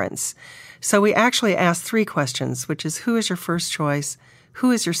preference. So we actually ask 3 questions, which is who is your first choice, who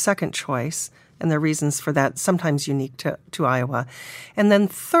is your second choice, and there are reasons for that, sometimes unique to Iowa. And then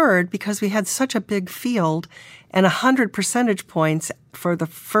third, because we had such a big field, and 100 percentage points for the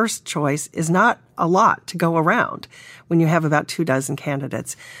first choice is not a lot to go around when you have about 24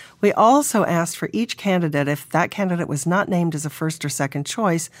 candidates. We also asked for each candidate, if that candidate was not named as a first or second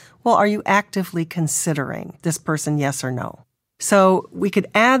choice, well, are you actively considering this person, yes or no? So we could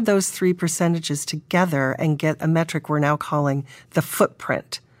add those 3 percentages together and get a metric we're now calling the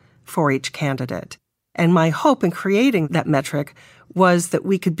footprint for each candidate. And my hope in creating that metric was that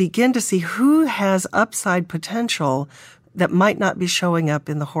we could begin to see who has upside potential that might not be showing up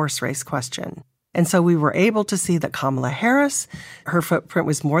in the horse race question. And so we were able to see that Kamala Harris, her footprint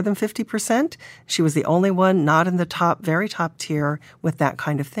was more than 50%. She was the only one not in the very top tier with that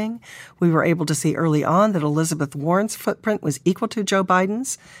kind of thing. We were able to see early on that Elizabeth Warren's footprint was equal to Joe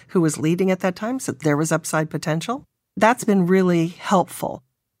Biden's, who was leading at that time, so there was upside potential. That's been really helpful.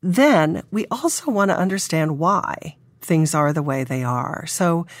 Then we also want to understand why things are the way they are.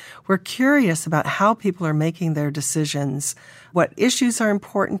 So we're curious about how people are making their decisions, what issues are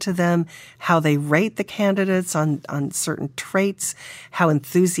important to them, how they rate the candidates on certain traits, how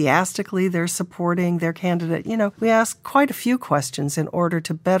enthusiastically they're supporting their candidate. We ask quite a few questions in order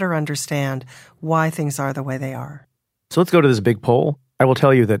to better understand why things are the way they are. So let's go to this big poll. I will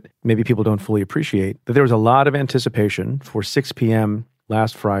tell you that maybe people don't fully appreciate that there was a lot of anticipation for 6 p.m.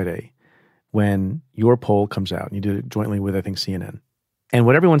 last Friday when your poll comes out. And you did it jointly with, I think, CNN. And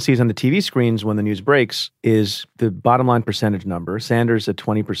what everyone sees on the TV screens when the news breaks is the bottom line percentage number. Sanders at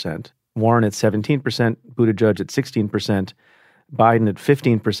 20%, Warren at 17%, Buttigieg at 16%, Biden at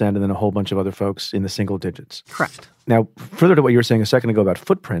 15%, and then a whole bunch of other folks in the single digits. Correct. Now, further to what you were saying a second ago about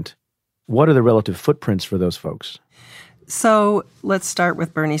footprint, what are the relative footprints for those folks? So let's start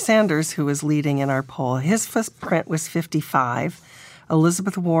with Bernie Sanders, who was leading in our poll. His footprint was 55.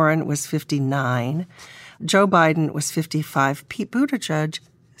 Elizabeth Warren was 59. Joe Biden was 55. Pete Buttigieg,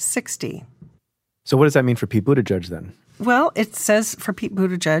 60. So what does that mean for Pete Buttigieg then? Well, it says for Pete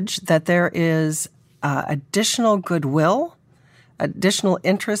Buttigieg that there is additional goodwill, additional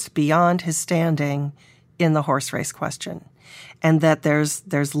interest beyond his standing in the horse race question. And that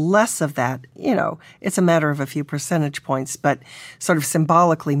there's less of that, it's a matter of a few percentage points, but sort of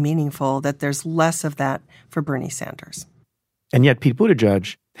symbolically meaningful that there's less of that for Bernie Sanders. And yet Pete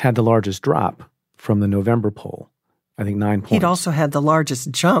Buttigieg had the largest drop from the November poll, I think 9 points. He'd also had the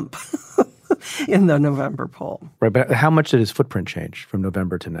largest jump in the November poll. Right, but how much did his footprint change from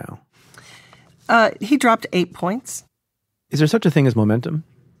November to now? He dropped 8 points. Is there such a thing as momentum?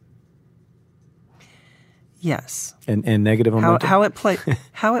 Yes. And negative momentum? How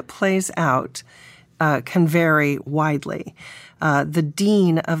it plays out can vary widely. The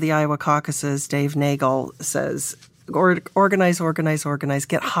dean of the Iowa caucuses, Dave Nagel, says, organize,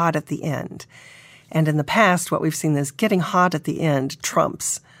 get hot at the end. And in the past, what we've seen is getting hot at the end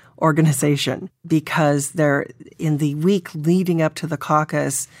trumps organization because they're in the week leading up to the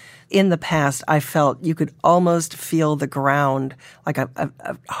caucus. In the past, I felt you could almost feel the ground like a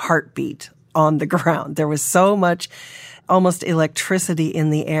heartbeat on the ground. There was so much almost electricity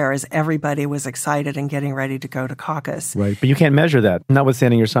in the air as everybody was excited and getting ready to go to caucus. Right, but you can't measure that.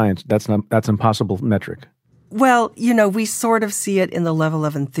 Notwithstanding your science, that's an impossible metric. Well, we sort of see it in the level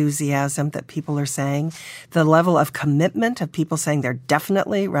of enthusiasm that people are saying, the level of commitment of people saying they're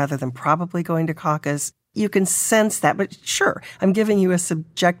definitely rather than probably going to caucus. You can sense that, but sure, I'm giving you a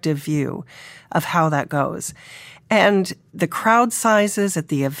subjective view of how that goes. And the crowd sizes at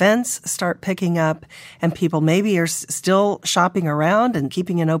the events start picking up, and people maybe are still shopping around and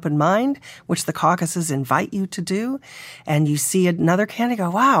keeping an open mind, which the caucuses invite you to do. And you see another candidate go,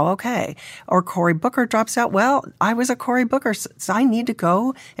 wow, okay. Or Cory Booker drops out. Well, I was a Cory Booker, so I need to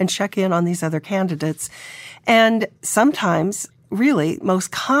go and check in on these other candidates. And sometimes, really,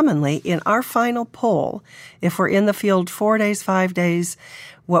 most commonly in our final poll, if we're in the field 4 days, 5 days,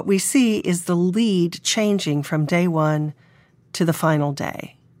 what we see is the lead changing from day one to the final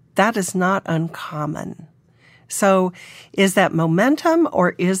day. That is not uncommon. So is that momentum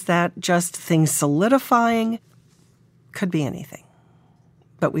or is that just things solidifying? Could be anything,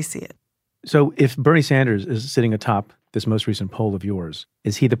 but we see it. So if Bernie Sanders is sitting atop this most recent poll of yours,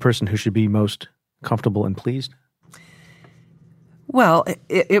 is he the person who should be most comfortable and pleased? Well,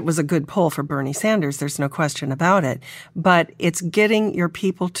 it was a good poll for Bernie Sanders. There's no question about it. But it's getting your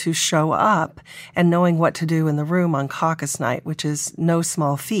people to show up and knowing what to do in the room on caucus night, which is no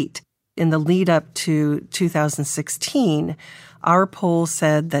small feat. In the lead up to 2016, our poll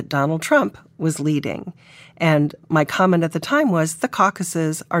said that Donald Trump was leading. And my comment at the time was the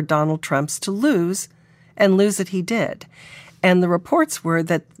caucuses are Donald Trump's to lose, and lose it he did. And the reports were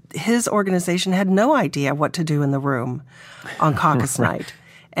that his organization had no idea what to do in the room on caucus night.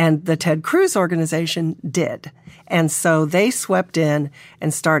 And the Ted Cruz organization did. And so they swept in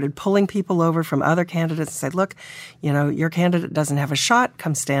and started pulling people over from other candidates and said, look, your candidate doesn't have a shot.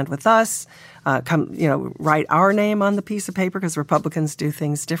 Come stand with us. Write our name on the piece of paper because Republicans do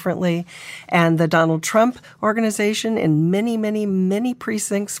things differently. And the Donald Trump organization in many, many, many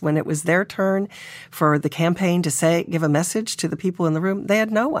precincts, when it was their turn for the campaign to give a message to the people in the room, they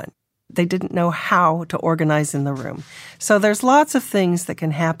had no one. They didn't know how to organize in the room. So there's lots of things that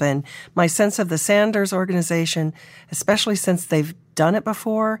can happen. My sense of the Sanders organization, especially since they've done it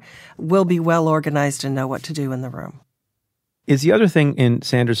before, will be well organized and know what to do in the room. Is the other thing in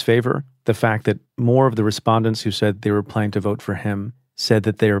Sanders' favor the fact that more of the respondents who said they were planning to vote for him said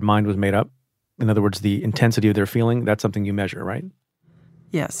that their mind was made up? In other words, the intensity of their feeling, that's something you measure, right?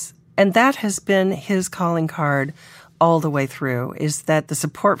 Yes. And that has been his calling card all the way through, is that the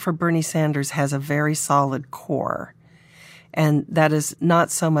support for Bernie Sanders has a very solid core. And that is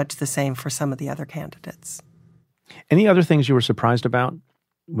not so much the same for some of the other candidates. Any other things you were surprised about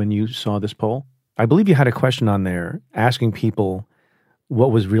when you saw this poll? I believe you had a question on there asking people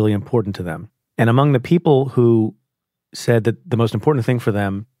what was really important to them. And among the people who said that the most important thing for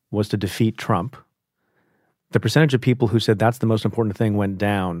them was to defeat Trump, the percentage of people who said that's the most important thing went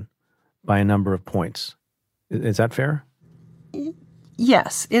down by a number of points. Is that fair?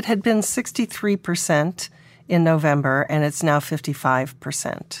 Yes, it had been 63% in November, and it's now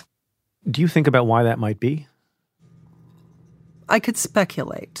 55%. Do you think about why that might be? I could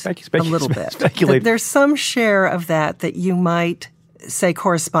speculate a little bit. Speculate. There's some share of that you might say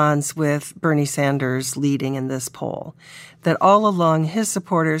corresponds with Bernie Sanders leading in this poll, that all along his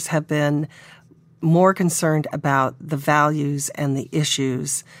supporters have been more concerned about the values and the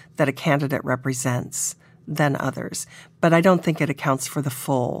issues that a candidate represents than others. But I don't think it accounts for the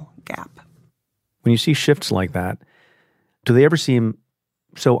full gap. When you see shifts like that, do they ever seem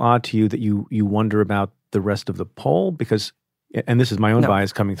so odd to you that you wonder about the rest of the poll? Because, and this is my own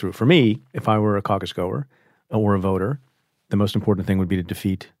bias coming through. For me, if I were a caucus goer or a voter, the most important thing would be to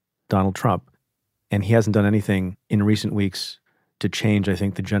defeat Donald Trump. And he hasn't done anything in recent weeks to change, I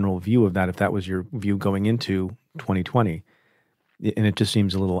think, the general view of that, if that was your view going into 2020. And it just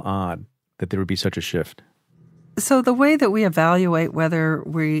seems a little odd that there would be such a shift. So the way that we evaluate whether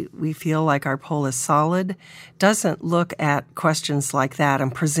we feel like our poll is solid doesn't look at questions like that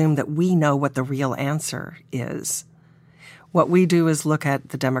and presume that we know what the real answer is. What we do is look at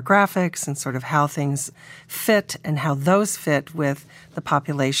the demographics and sort of how things fit and how those fit with the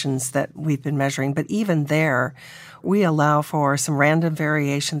populations that we've been measuring. But even there, we allow for some random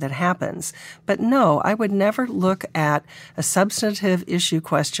variation that happens. But no, I would never look at a substantive issue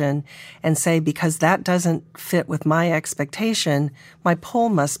question and say, because that doesn't fit with my expectation, my poll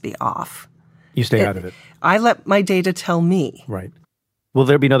must be off. You stay out of it. I let my data tell me. Right. Will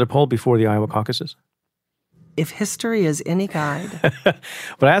there be another poll before the Iowa caucuses? If history is any guide. But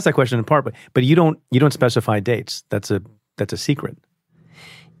I asked that question in part, but you don't specify dates. That's a secret.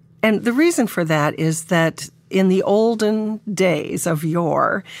 And the reason for that is that in the olden days of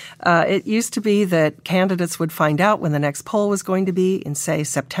yore, it used to be that candidates would find out when the next poll was going to be in, say,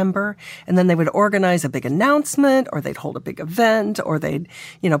 September, and then they would organize a big announcement, or they'd hold a big event, or they'd,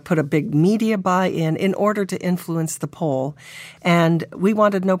 put a big media buy-in in order to influence the poll. And we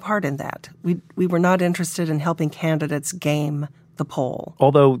wanted no part in that. We were not interested in helping candidates game the poll.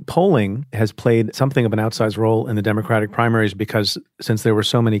 Although polling has played something of an outsized role in the Democratic primaries because since there were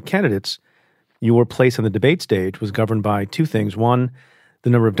so many candidates, your place on the debate stage was governed by two things. One,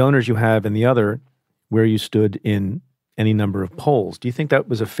 the number of donors you have, and the other, where you stood in any number of polls. Do you think that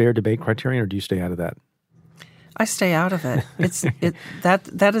was a fair debate criterion, or do you stay out of that? I stay out of it.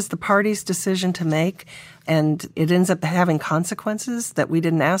 That is the party's decision to make, and it ends up having consequences that we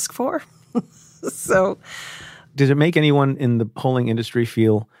didn't ask for. So, does it make anyone in the polling industry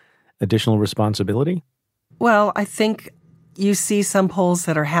feel additional responsibility? Well, I think you see some polls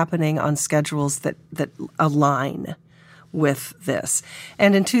that are happening on schedules that align with this.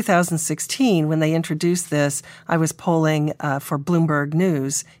 And in 2016, when they introduced this, I was polling for Bloomberg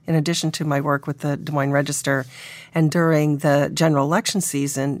News, in addition to my work with the Des Moines Register. And during the general election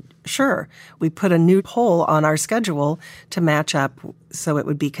season, sure, we put a new poll on our schedule to match up so it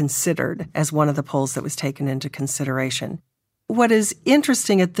would be considered as one of the polls that was taken into consideration. What is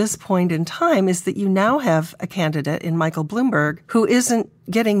interesting at this point in time is that you now have a candidate in Michael Bloomberg who isn't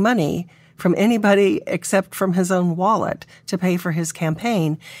getting money from anybody except from his own wallet to pay for his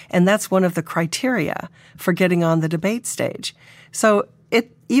campaign. And that's one of the criteria for getting on the debate stage. So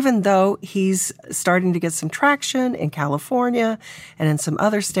even though he's starting to get some traction in California and in some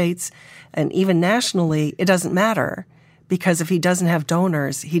other states, and even nationally, it doesn't matter. Because if he doesn't have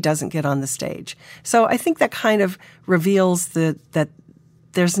donors, he doesn't get on the stage. So I think that kind of reveals that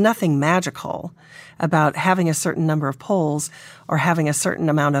there's nothing magical about having a certain number of polls or having a certain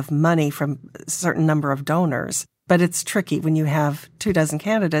amount of money from a certain number of donors. But it's tricky when you have 24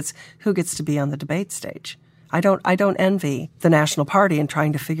 candidates who gets to be on the debate stage. I don't envy the national party in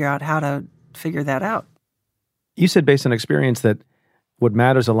trying to figure out how to figure that out. You said based on experience that what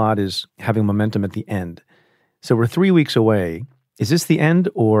matters a lot is having momentum at the end. So we're 3 weeks away. Is this the end,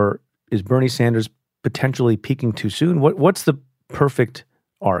 or is Bernie Sanders potentially peaking too soon? What's the perfect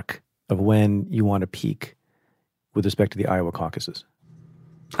arc of when you want to peak with respect to the Iowa caucuses?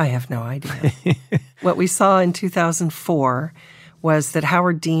 I have no idea. What we saw in 2004 was that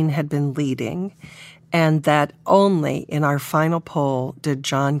Howard Dean had been leading, and that only in our final poll did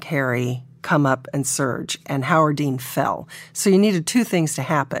John Kerry come up and surge, and Howard Dean fell. So you needed two things to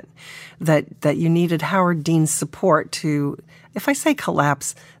happen. That you needed Howard Dean's support to, if I say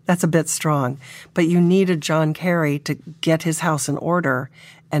collapse, that's a bit strong, but you needed John Kerry to get his house in order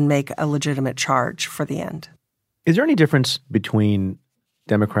and make a legitimate charge for the end. Is there any difference between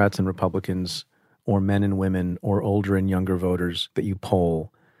Democrats and Republicans, or men and women, or older and younger voters that you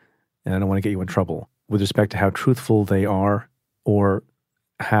poll? And I don't want to get you in trouble with respect to how truthful they are or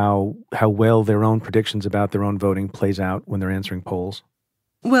how well their own predictions about their own voting plays out when they're answering polls?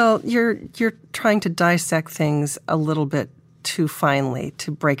 Well, you're trying to dissect things a little bit too finely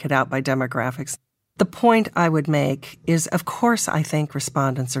to break it out by demographics. The point I would make is, of course, I think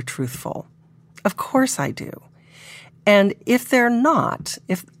respondents are truthful. Of course I do. And if they're not,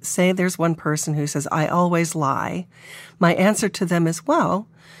 if, say, there's one person who says, I always lie, my answer to them is, well,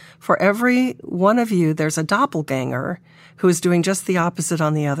 for every one of you, there's a doppelganger who is doing just the opposite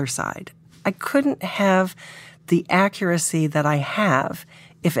on the other side. I couldn't have the accuracy that I have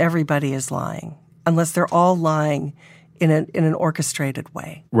if everybody is lying, unless they're all lying in an orchestrated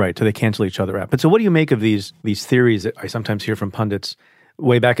way. Right, so they cancel each other out. But so what do you make of these theories that I sometimes hear from pundits?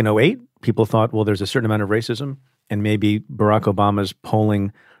 Way back in 2008, people thought, well, there's a certain amount of racism, and maybe Barack Obama's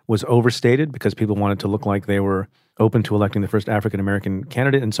polling was overstated because people wanted to look like they were open to electing the first African-American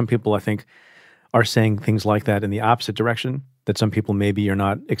candidate. And some people, I think, are saying things like that in the opposite direction, that some people maybe are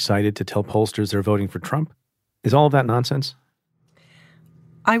not excited to tell pollsters they're voting for Trump. Is all of that nonsense?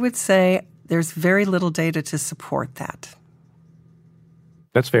 I would say there's very little data to support that.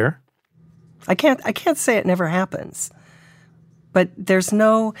 That's fair. I can't say it never happens. But there's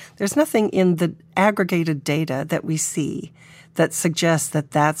nothing in the aggregated data that we see that suggests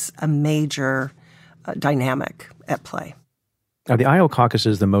that that's a major dynamic at play. Are the Iowa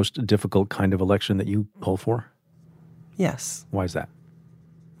caucuses the most difficult kind of election that you poll for? Yes. Why is that?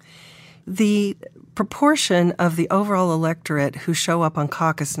 The proportion of the overall electorate who show up on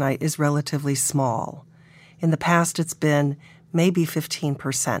caucus night is relatively small. In the past, it's been maybe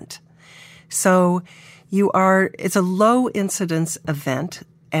 15%. So it's a low incidence event.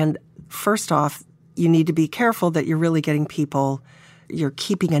 And first off, you need to be careful that you're really getting people, you're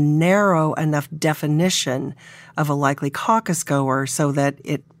keeping a narrow enough definition of a likely caucus goer so that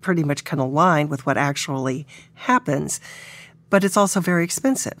it pretty much can align with what actually happens. But it's also very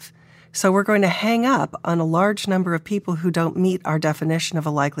expensive. So we're going to hang up on a large number of people who don't meet our definition of a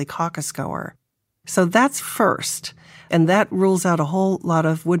likely caucus goer. So that's first. And that rules out a whole lot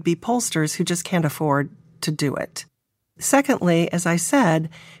of would-be pollsters who just can't afford to do it. Secondly, as I said,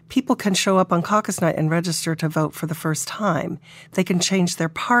 people can show up on caucus night and register to vote for the first time. They can change their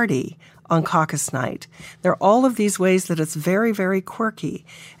party on caucus night. There are all of these ways that it's very, very quirky.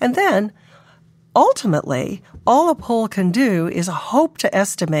 And then, ultimately, all a poll can do is hope to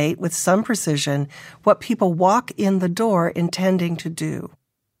estimate with some precision what people walk in the door intending to do.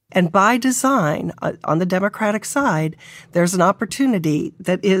 And by design, on the Democratic side, there's an opportunity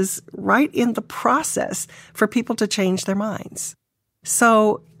that is right in the process for people to change their minds.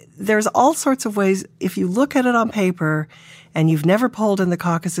 So there's all sorts of ways. If you look at it on paper and you've never polled in the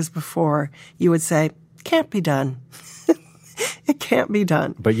caucuses before, you would say, can't be done. It can't be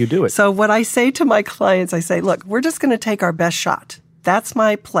done. But you do it. So what I say to my clients, I say, look, we're just going to take our best shot. That's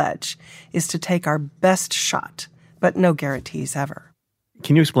my pledge, is to take our best shot, but no guarantees ever.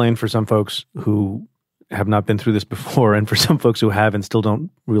 Can you explain for some folks who have not been through this before and for some folks who have and still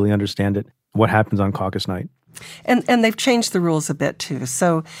don't really understand it, what happens on caucus night? And they've changed the rules a bit too.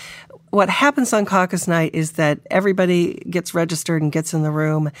 So what happens on caucus night is that everybody gets registered and gets in the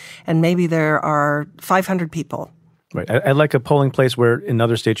room, and maybe there are 500 people. Right. I like a polling place where in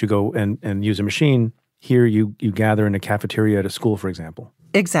other states you go and use a machine. Here you gather in a cafeteria at a school, for example.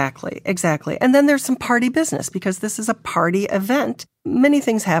 Exactly. And then there's some party business because this is a party event. Many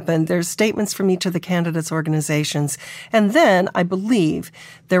things happen. There's statements from each of the candidates' organizations. And then I believe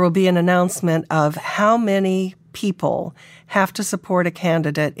there will be an announcement of how many people have to support a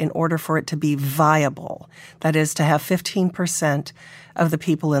candidate in order for it to be viable. That is, to have 15% of the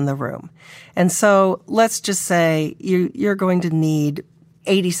people in the room. And so let's just say you're going to need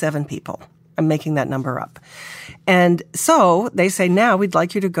 87 people. I'm making that number up. And so they say, now we'd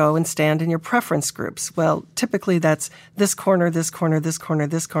like you to go and stand in your preference groups. Well, typically that's this corner, this corner, this corner,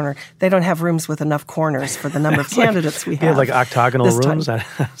 this corner. They don't have rooms with enough corners for the number of candidates we have. Yeah, like octagonal rooms? How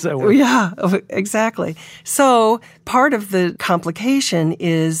does that work? Yeah, exactly. So part of the complication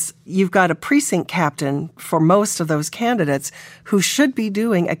is you've got a precinct captain for most of those candidates who should be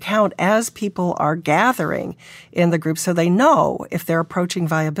doing a count as people are gathering in the group so they know if they're approaching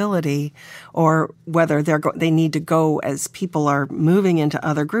viability or whether they need to go as people are moving into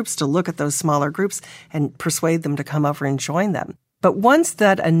other groups to look at those smaller groups and persuade them to come over and join them. But once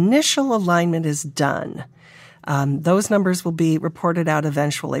that initial alignment is done, those numbers will be reported out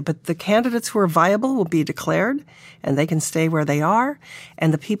eventually. But the candidates who are viable will be declared, and they can stay where they are.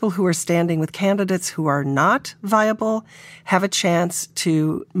 And the people who are standing with candidates who are not viable have a chance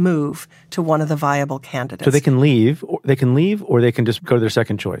to move to one of the viable candidates. So they can leave, or they can just go to their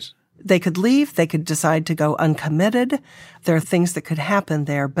second choice. They could leave. They could decide to go uncommitted. There are things that could happen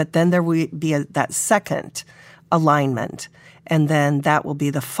there, but then there will be that second alignment, and then that will be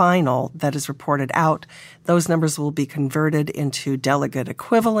the final that is reported out. Those numbers will be converted into delegate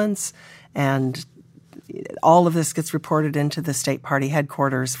equivalents, and all of this gets reported into the state party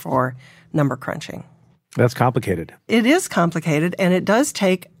headquarters for number crunching. That's complicated. It is complicated, and it does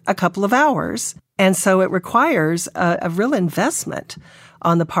take a couple of hours, and so it requires a real investment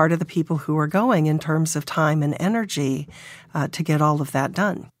on the part of the people who are going in terms of time and energy to get all of that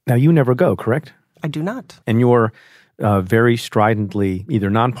done. Now, you never go, correct? I do not. And you're very stridently either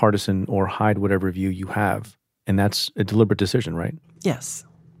nonpartisan or hide whatever view you have. And that's a deliberate decision, right? Yes.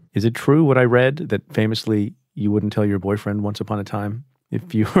 Is it true what I read that famously you wouldn't tell your boyfriend once upon a time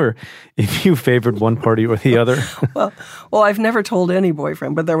if you favored one party or the other? Well, I've never told any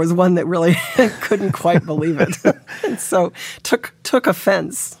boyfriend, but there was one that really couldn't quite believe it, and so took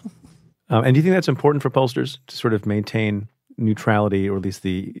offense. And do you think that's important for pollsters to sort of maintain neutrality, or at least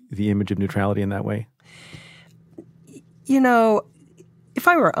the image of neutrality in that way? You know, if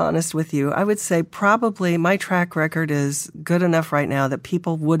I were honest with you, I would say probably my track record is good enough right now that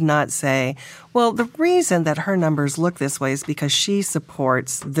people would not say, well, the reason that her numbers look this way is because she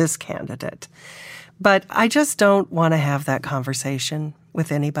supports this candidate. But I just don't want to have that conversation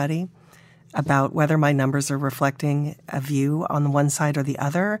with anybody about whether my numbers are reflecting a view on the one side or the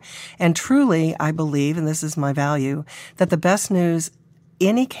other. And truly, I believe, and this is my value, that the best news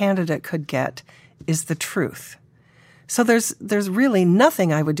any candidate could get is the truth. So there's really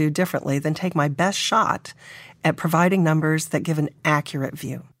nothing I would do differently than take my best shot at providing numbers that give an accurate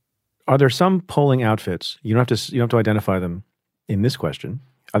view. Are there some polling outfits, you don't have to identify them in this question,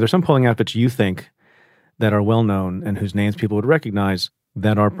 are there some polling outfits you think that are well known and whose names people would recognize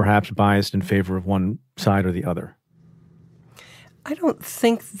that are perhaps biased in favor of one side or the other? I don't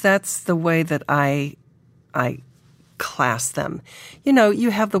think that's the way that I class them. You know, you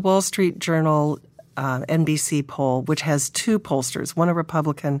have the Wall Street Journal NBC poll, which has two pollsters, one a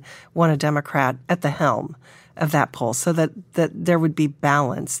Republican, one a Democrat, at the helm of that poll, so that there would be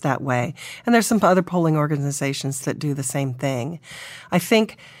balance that way. And there's some other polling organizations that do the same thing. I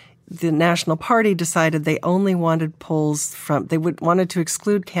think the National Party decided they only wanted polls wanted to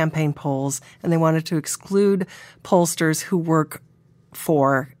exclude campaign polls, and they wanted to exclude pollsters who work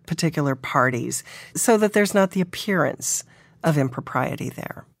for particular parties, so that there's not the appearance of impropriety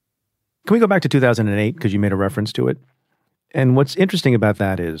there. Can we go back to 2008, because you made a reference to it? And what's interesting about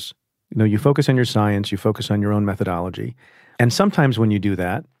that is, you focus on your science, you focus on your own methodology, and sometimes when you do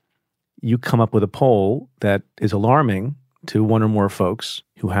that, you come up with a poll that is alarming to one or more folks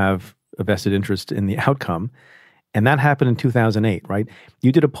who have a vested interest in the outcome. And that happened in 2008, right?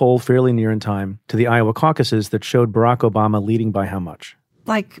 You did a poll fairly near in time to the Iowa caucuses that showed Barack Obama leading by how much?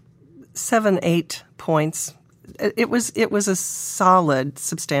 Like 7-8 points. It was a solid,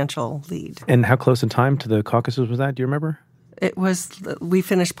 substantial lead. And how close in time to the caucuses was that? Do you remember? We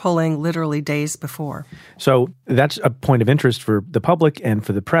finished polling literally days before. So that's a point of interest for the public and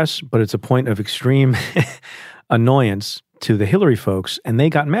for the press, but it's a point of extreme annoyance to the Hillary folks, and they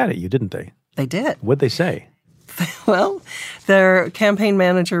got mad at you, didn't they? They did. What'd they say? Well, their campaign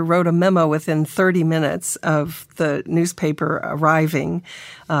manager wrote a memo within 30 minutes of the newspaper arriving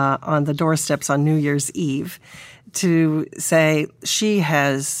on the doorsteps on New Year's Eve to say she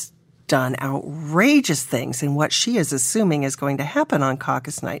has done outrageous things in what she is assuming is going to happen on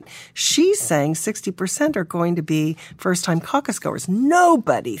caucus night. She's saying 60% are going to be first-time caucus goers.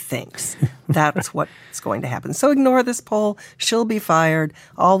 Nobody thinks that's what's going to happen. So ignore this poll. She'll be fired.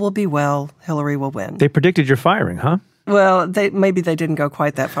 All will be well. Hillary will win. They predicted your firing, huh? Well, maybe they didn't go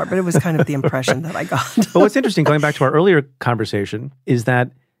quite that far, but it was kind of the impression that I got. But what's interesting, going back to our earlier conversation, is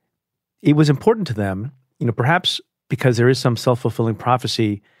that it was important to them, perhaps because there is some self-fulfilling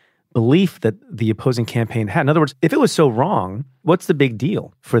prophecy belief that the opposing campaign had. In other words, if it was so wrong, what's the big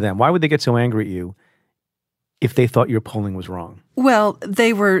deal for them? Why would they get so angry at you if they thought your polling was wrong? Well,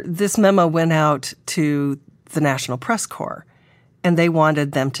 this memo went out to the National Press Corps, and they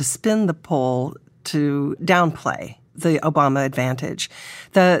wanted them to spin the poll to downplay the Obama advantage.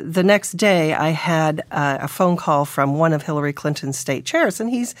 The next day, I had a phone call from one of Hillary Clinton's state chairs,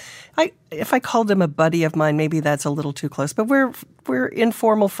 and if I called him a buddy of mine, maybe that's a little too close, but we're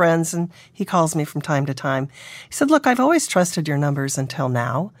informal friends, and he calls me from time to time. He said, look, I've always trusted your numbers until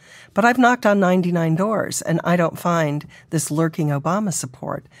now, but I've knocked on 99 doors, and I don't find this lurking Obama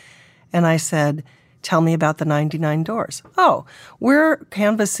support. And I said, tell me about the 99 doors. Oh, we're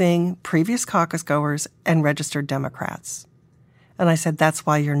canvassing previous caucus goers and registered Democrats. And I said, that's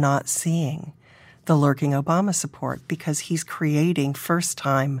why you're not seeing the lurking Obama support because he's creating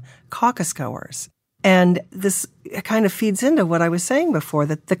first-time caucus goers. And this kind of feeds into what I was saying before,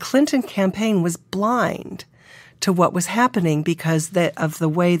 that the Clinton campaign was blind to what was happening because of the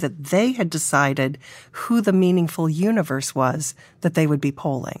way that they had decided who the meaningful universe was that they would be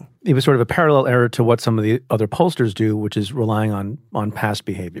polling. It was sort of a parallel error to what some of the other pollsters do, which is relying on past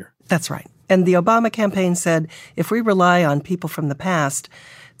behavior. That's right. And the Obama campaign said, if we rely on people from the past,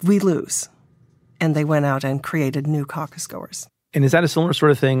 we lose. And they went out and created new caucus goers. And is that a similar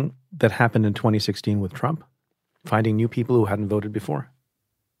sort of thing that happened in 2016 with Trump? Finding new people who hadn't voted before?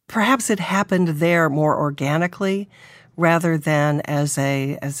 Perhaps it happened there more organically rather than as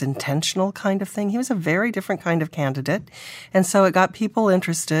intentional kind of thing. He was a very different kind of candidate. And so it got people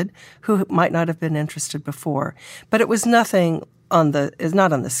interested who might not have been interested before. But it was nothing is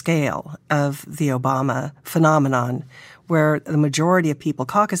not on the scale of the Obama phenomenon, where the majority of people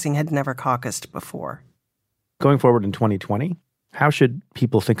caucusing had never caucused before. Going forward in 2020, how should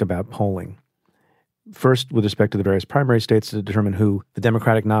people think about polling? First, with respect to the various primary states to determine who the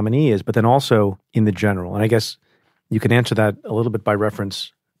Democratic nominee is, but then also in the general. And I guess you can answer that a little bit by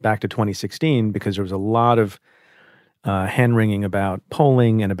reference back to 2016, because there was a lot of hand-wringing about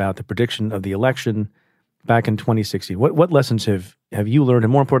polling and about the prediction of the election back in 2016. What lessons have you learned?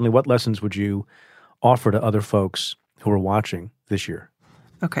 And more importantly, what lessons would you offer to other folks who are watching this year?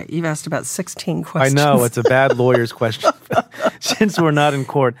 Okay, you've asked about 16 questions. I know, it's a bad lawyer's question. Since we're not in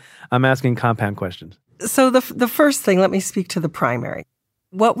court, I'm asking compound questions. So the first thing, let me speak to the primary.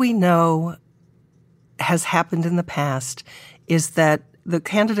 What we know has happened in the past is that the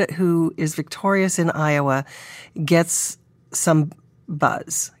candidate who is victorious in Iowa gets some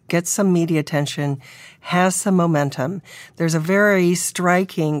buzz, gets some media attention, has some momentum. There's a very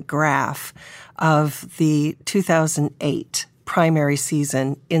striking graph of the 2008 primary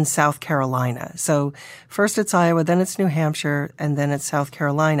season in South Carolina. So first it's Iowa, then it's New Hampshire, and then it's South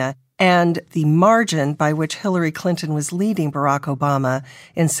Carolina. And the margin by which Hillary Clinton was leading Barack Obama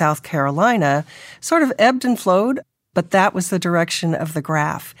in South Carolina sort of ebbed and flowed, but that was the direction of the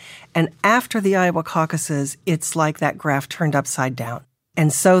graph. And after the Iowa caucuses, it's like that graph turned upside down.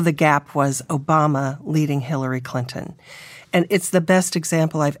 And so the gap was Obama leading Hillary Clinton. And it's the best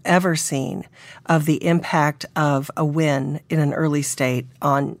example I've ever seen of the impact of a win in an early state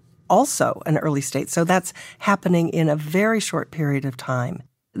on also an early state. So that's happening in a very short period of time.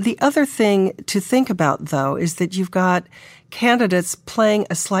 The other thing to think about, though, is that you've got candidates playing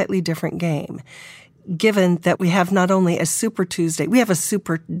a slightly different game, given that we have not only a Super Tuesday, we have a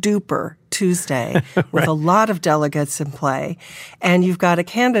Super Duper Tuesday with a lot of delegates in play. And you've got a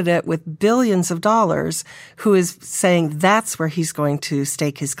candidate with billions of dollars who is saying that's where he's going to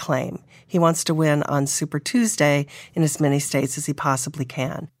stake his claim. He wants to win on Super Tuesday in as many states as he possibly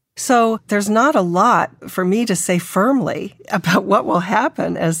can. So there's not a lot for me to say firmly about what will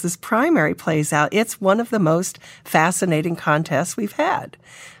happen as this primary plays out. It's one of the most fascinating contests we've had.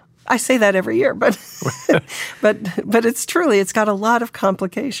 I say that every year, but but it's got a lot of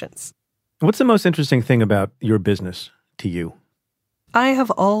complications. What's the most interesting thing about your business to you? I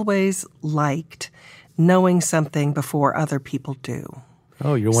have always liked knowing something before other people do.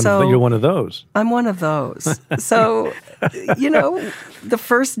 Oh, you're one of those. I'm one of those. So, the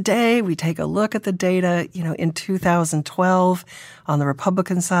first day we take a look at the data, in 2012 on the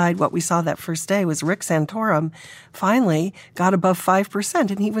Republican side, what we saw that first day was Rick Santorum finally got above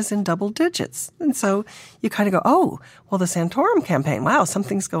 5%, and he was in double digits. And so you kind of go, oh, well, the Santorum campaign, wow,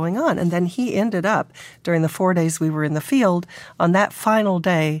 something's going on. And then he ended up, during the 4 days we were in the field, on that final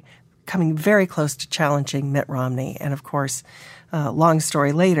day, coming very close to challenging Mitt Romney. And of course, long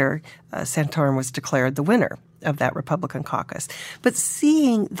story later, Santorum was declared the winner of that Republican caucus. But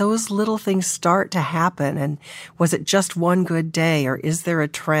seeing those little things start to happen, and was it just one good day, or is there a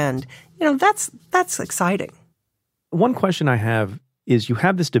trend? That's exciting. One question I have is, you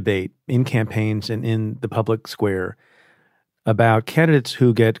have this debate in campaigns and in the public square about candidates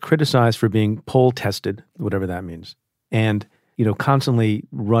who get criticized for being poll tested, whatever that means, and constantly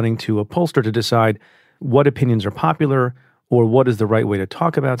running to a pollster to decide what opinions are popular or what is the right way to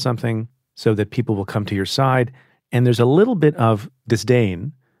talk about something so that people will come to your side. And there's a little bit of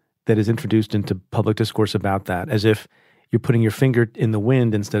disdain that is introduced into public discourse about that, as if you're putting your finger in the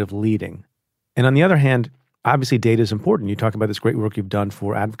wind instead of leading. And on the other hand, obviously data is important. You talk about this great work you've done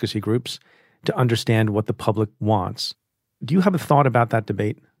for advocacy groups to understand what the public wants. Do you have a thought about that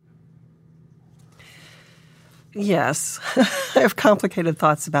debate? Yes, I have complicated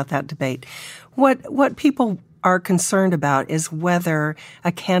thoughts about that debate. What people are concerned about is whether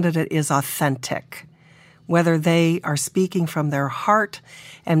a candidate is authentic, whether they are speaking from their heart,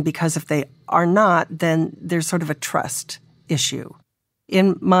 and because if they are not, then there's sort of a trust issue.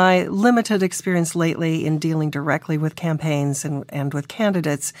 In my limited experience lately in dealing directly with campaigns and with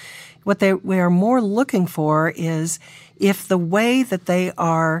candidates, what we are more looking for is if the way that they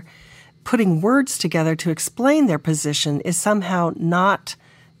are putting words together to explain their position is somehow not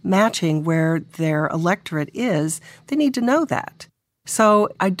matching where their electorate is, they need to know that. So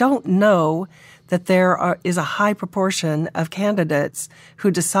I don't know that there is a high proportion of candidates who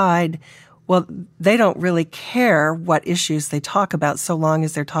decide, well, they don't really care what issues they talk about so long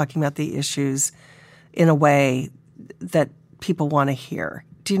as they're talking about the issues in a way that people want to hear.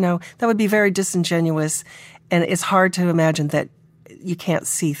 Do you know? That would be very disingenuous, and it's hard to imagine that you can't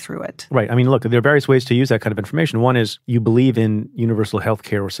see through it. Right. I mean, look, there are various ways to use that kind of information. One is you believe in universal health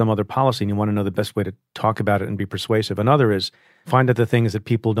care or some other policy, and you want to know the best way to talk about it and be persuasive. Another is find out the things that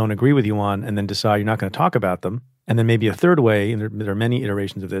people don't agree with you on and then decide you're not going to talk about them. And then maybe a third way, and there are many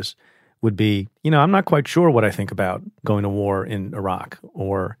iterations of this, would be, I'm not quite sure what I think about going to war in Iraq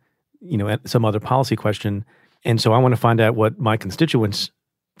or, some other policy question. And so I want to find out what my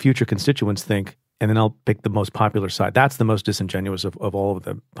future constituents think, and then I'll pick the most popular side. That's the most disingenuous of all of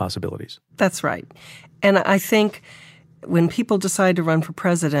the possibilities. That's right. And I think when people decide to run for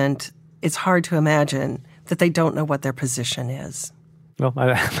president, it's hard to imagine that they don't know what their position is. Well,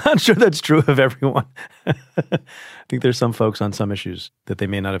 I'm not sure that's true of everyone. I think there's some folks on some issues that they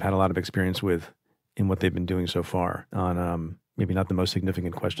may not have had a lot of experience with in what they've been doing so far on maybe not the most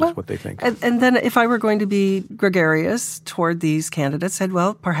significant questions, what they think. And then if I were going to be gregarious toward these candidates, I'd,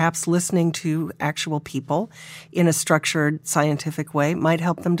 perhaps listening to actual people in a structured, scientific way might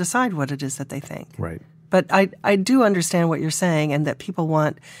help them decide what it is that they think. Right. But I do understand what you're saying, and that people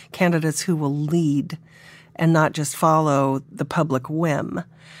want candidates who will lead and not just follow the public whim.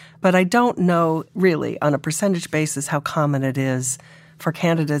 But I don't know really on a percentage basis how common it is for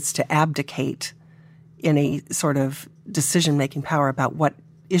candidates to abdicate any sort of decision-making power about what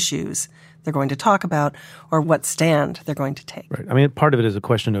issues they're going to talk about or what stand they're going to take. Right. I mean, part of it is a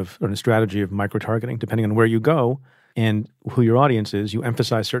question of, or a strategy of micro-targeting. Depending on where you go and who your audience is, you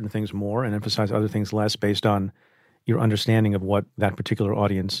emphasize certain things more and emphasize other things less based on your understanding of what that particular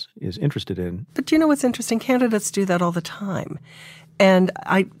audience is interested in. But do you know what's interesting? Candidates do that all the time. And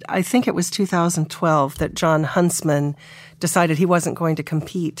I think it was 2012 that John Huntsman decided he wasn't going to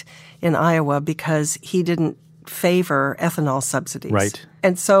compete in Iowa because he didn't favor ethanol subsidies. Right.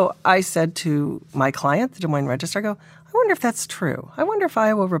 And so I said to my client, the Des Moines Register, I go, I wonder if that's true. I wonder if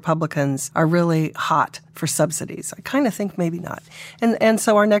Iowa Republicans are really hot for subsidies. I kind of think maybe not. And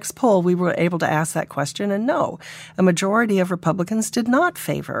so our next poll, we were able to ask that question, and no, a majority of Republicans did not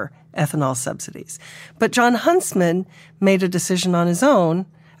favor ethanol subsidies. But John Huntsman made a decision on his own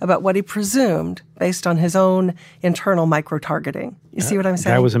about what he presumed based on his own internal micro-targeting. You see what I'm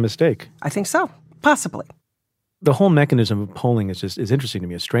saying? That was a mistake. I think so. Possibly. The whole mechanism of polling is interesting to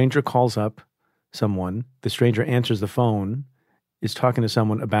me. A stranger calls up someone, the stranger answers the phone, is talking to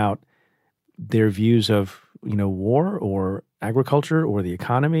someone about their views of, war or agriculture or the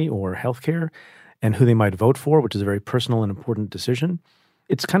economy or healthcare and who they might vote for, which is a very personal and important decision.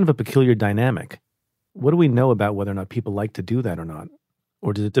 It's kind of a peculiar dynamic. What do we know about whether or not people like to do that or not?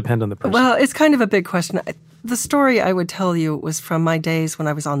 Or does it depend on the person? Well, it's kind of a big question. The story I would tell you was from my days when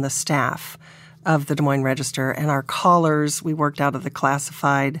I was on the staff of the Des Moines Register, and our callers, we worked out of the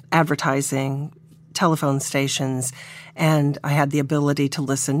classified advertising telephone stations, and I had the ability to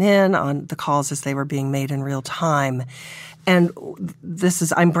listen in on the calls as they were being made in real time. And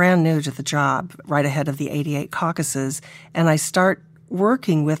I'm brand new to the job, right ahead of the 88 caucuses, and I start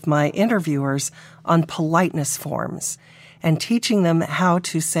working with my interviewers on politeness forms and teaching them how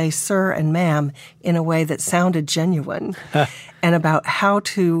to say sir and ma'am in a way that sounded genuine and about how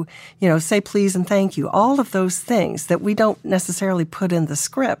to, say please and thank you, all of those things that we don't necessarily put in the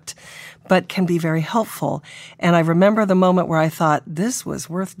script, but can be very helpful. And I remember the moment where I thought this was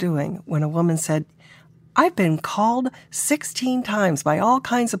worth doing when a woman said, I've been called 16 times by all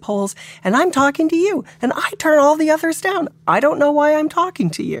kinds of polls, and I'm talking to you, and I turn all the others down. I don't know why I'm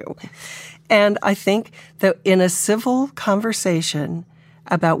talking to you. And I think that in a civil conversation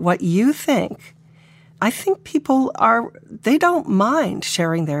about what you think, I think people they don't mind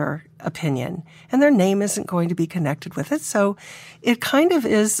sharing their opinion, and their name isn't going to be connected with it. So it kind of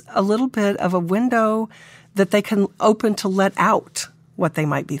is a little bit of a window that they can open to let out what they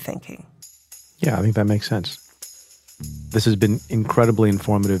might be thinking. Yeah, I think that makes sense. This has been incredibly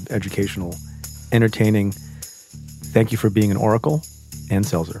informative, educational, entertaining. Thank you for being an oracle, Ann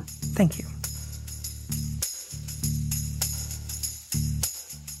Selzer. Thank you.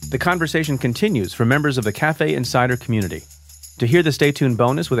 The conversation continues for members of the Cafe Insider community. To hear the Stay Tuned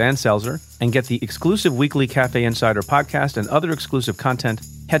bonus with Ann Selzer and get the exclusive weekly Cafe Insider podcast and other exclusive content,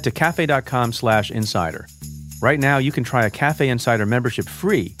 head to cafe.com/insider. Right now, you can try a Cafe Insider membership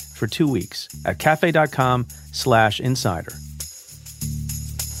free for 2 weeks at cafe.com/insider.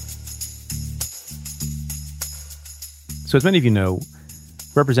 So as many of you know,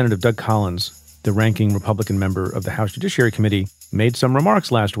 Representative Doug Collins, the ranking Republican member of the House Judiciary Committee, made some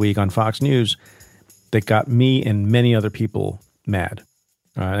remarks last week on Fox News that got me and many other people mad.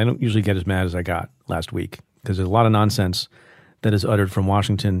 I don't usually get as mad as I got last week because there's a lot of nonsense that is uttered from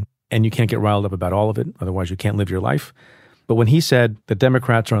Washington, and you can't get riled up about all of it. Otherwise, you can't live your life. But when he said that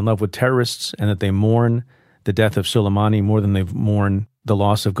Democrats are in love with terrorists and that they mourn the death of Soleimani more than they've mourned the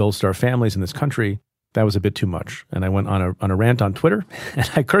loss of Gold Star families in this country, that was a bit too much. And I went on a rant on Twitter, and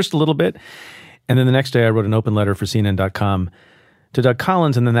I cursed a little bit. And then the next day, I wrote an open letter for CNN.com to Doug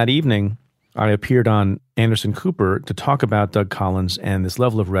Collins. And then that evening, I appeared on Anderson Cooper to talk about Doug Collins and this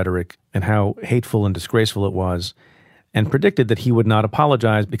level of rhetoric and how hateful and disgraceful it was, and predicted that he would not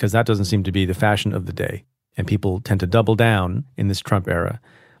apologize because that doesn't seem to be the fashion of the day. And people tend to double down in this Trump era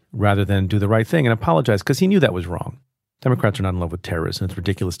rather than do the right thing and apologize because he knew that was wrong. Democrats are not in love with terrorists, and it's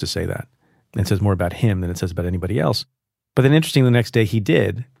ridiculous to say that. It says more about him than it says about anybody else. But then interesting, the next day he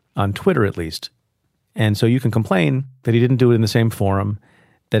did, on Twitter at least. And so you can complain that he didn't do it in the same forum,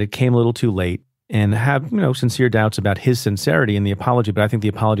 that it came a little too late, and have, sincere doubts about his sincerity in the apology, but I think the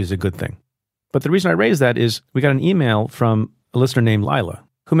apology is a good thing. But the reason I raise that is we got an email from a listener named Lila,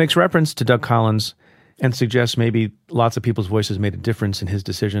 who makes reference to Doug Collins and suggests maybe lots of people's voices made a difference in his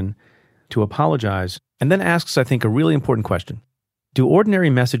decision to apologize, and then asks, I think, a really important question. Do ordinary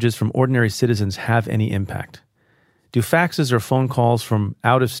messages from ordinary citizens have any impact? Do faxes or phone calls from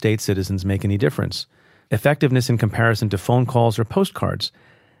out-of-state citizens make any difference? Effectiveness in comparison to phone calls or postcards?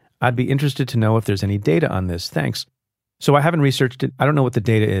 I'd be interested to know if there's any data on this. Thanks. So I haven't researched it. I don't know what the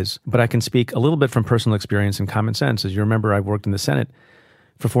data is, but I can speak a little bit from personal experience and common sense. As you remember, I worked in the Senate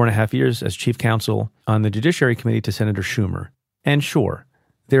for 4.5 years as chief counsel on the Judiciary Committee to Senator Schumer. And sure,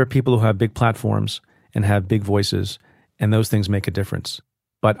 there are people who have big platforms and have big voices, and those things make a difference.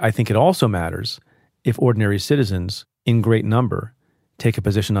 But I think it also matters if ordinary citizens, in great number, take a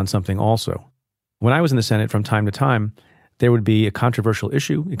position on something also. When I was in the Senate, from time to time, there would be a controversial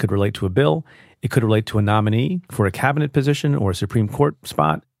issue. It could relate to a bill. It could relate to a nominee for a cabinet position or a Supreme Court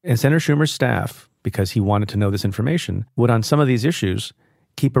spot. And Senator Schumer's staff, because he wanted to know this information, would on some of these issues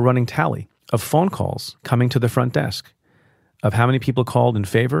keep a running tally of phone calls coming to the front desk, of how many people called in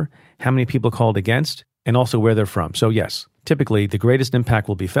favor, how many people called against, and also where they're from. So yes, typically the greatest impact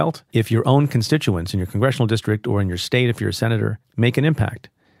will be felt if your own constituents in your congressional district or in your state, if you're a senator, make an impact.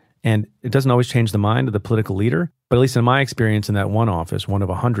 And it doesn't always change the mind of the political leader, but at least in my experience in that one office, one of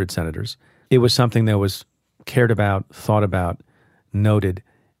 100 senators, it was something that was cared about, thought about, noted,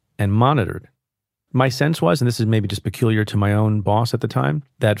 and monitored. My sense was, and this is maybe just peculiar to my own boss at the time,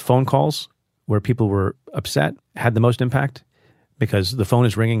 that phone calls where people were upset had the most impact because the phone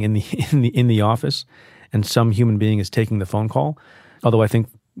is ringing in the office and some human being is taking the phone call. Although I think,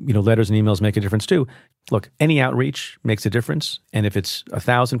 letters and emails make a difference too. Look, any outreach makes a difference. And if it's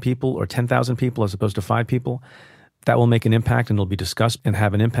 1,000 people or 10,000 people as opposed to 5 people, that will make an impact and it'll be discussed and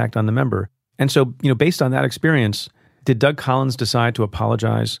have an impact on the member. And so, based on that experience, did Doug Collins decide to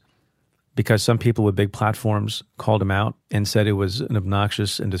apologize because some people with big platforms called him out and said it was an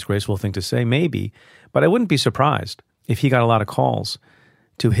obnoxious and disgraceful thing to say? Maybe. But I wouldn't be surprised if he got a lot of calls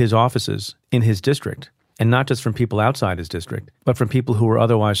to his offices in his district, and not just from people outside his district, but from people who were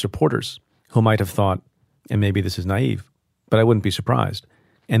otherwise supporters who might have thought, and maybe this is naive, but I wouldn't be surprised.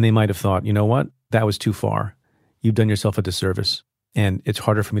 And they might have thought, you know what? That was too far. You've done yourself a disservice, and it's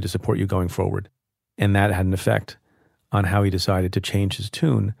harder for me to support you going forward. And that had an effect on how he decided to change his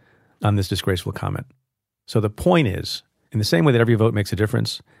tune on this disgraceful comment. So the point is, in the same way that every vote makes a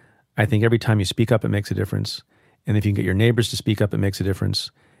difference, I think every time you speak up, it makes a difference. And if you can get your neighbors to speak up, it makes a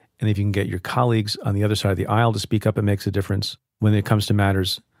difference. And if you can get your colleagues on the other side of the aisle to speak up, it makes a difference when it comes to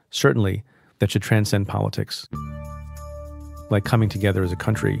matters, certainly, that should transcend politics, like coming together as a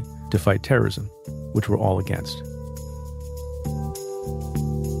country to fight terrorism, which we're all against.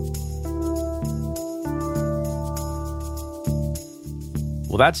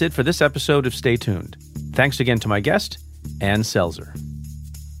 Well, that's it for this episode of Stay Tuned. Thanks again to my guest, Ann Selzer.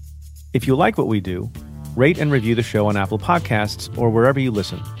 If you like what we do, rate and review the show on Apple Podcasts or wherever you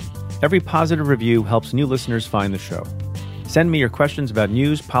listen. Every positive review helps new listeners find the show. Send me your questions about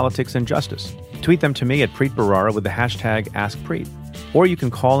news, politics, and justice. Tweet them to me at Preet Bharara with the hashtag AskPreet. Or you can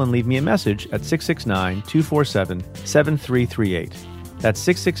call and leave me a message at 669-247-7338. That's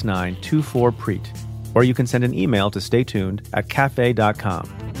 669-24-PREET. or you can send an email to staytuned@cafe.com.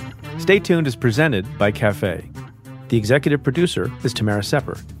 Stay Tuned is presented by Cafe. The executive producer is Tamara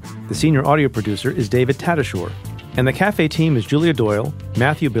Sepper. The senior audio producer is David Tatasciore. And the Cafe team is Julia Doyle,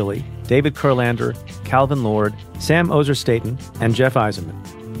 Matthew Billy, David Kurlander, Calvin Lord, Sam Ozer-Staten, and Jeff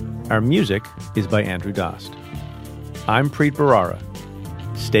Eisenman. Our music is by Andrew Dost. I'm Preet Bharara.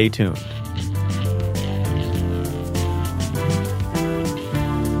 Stay tuned.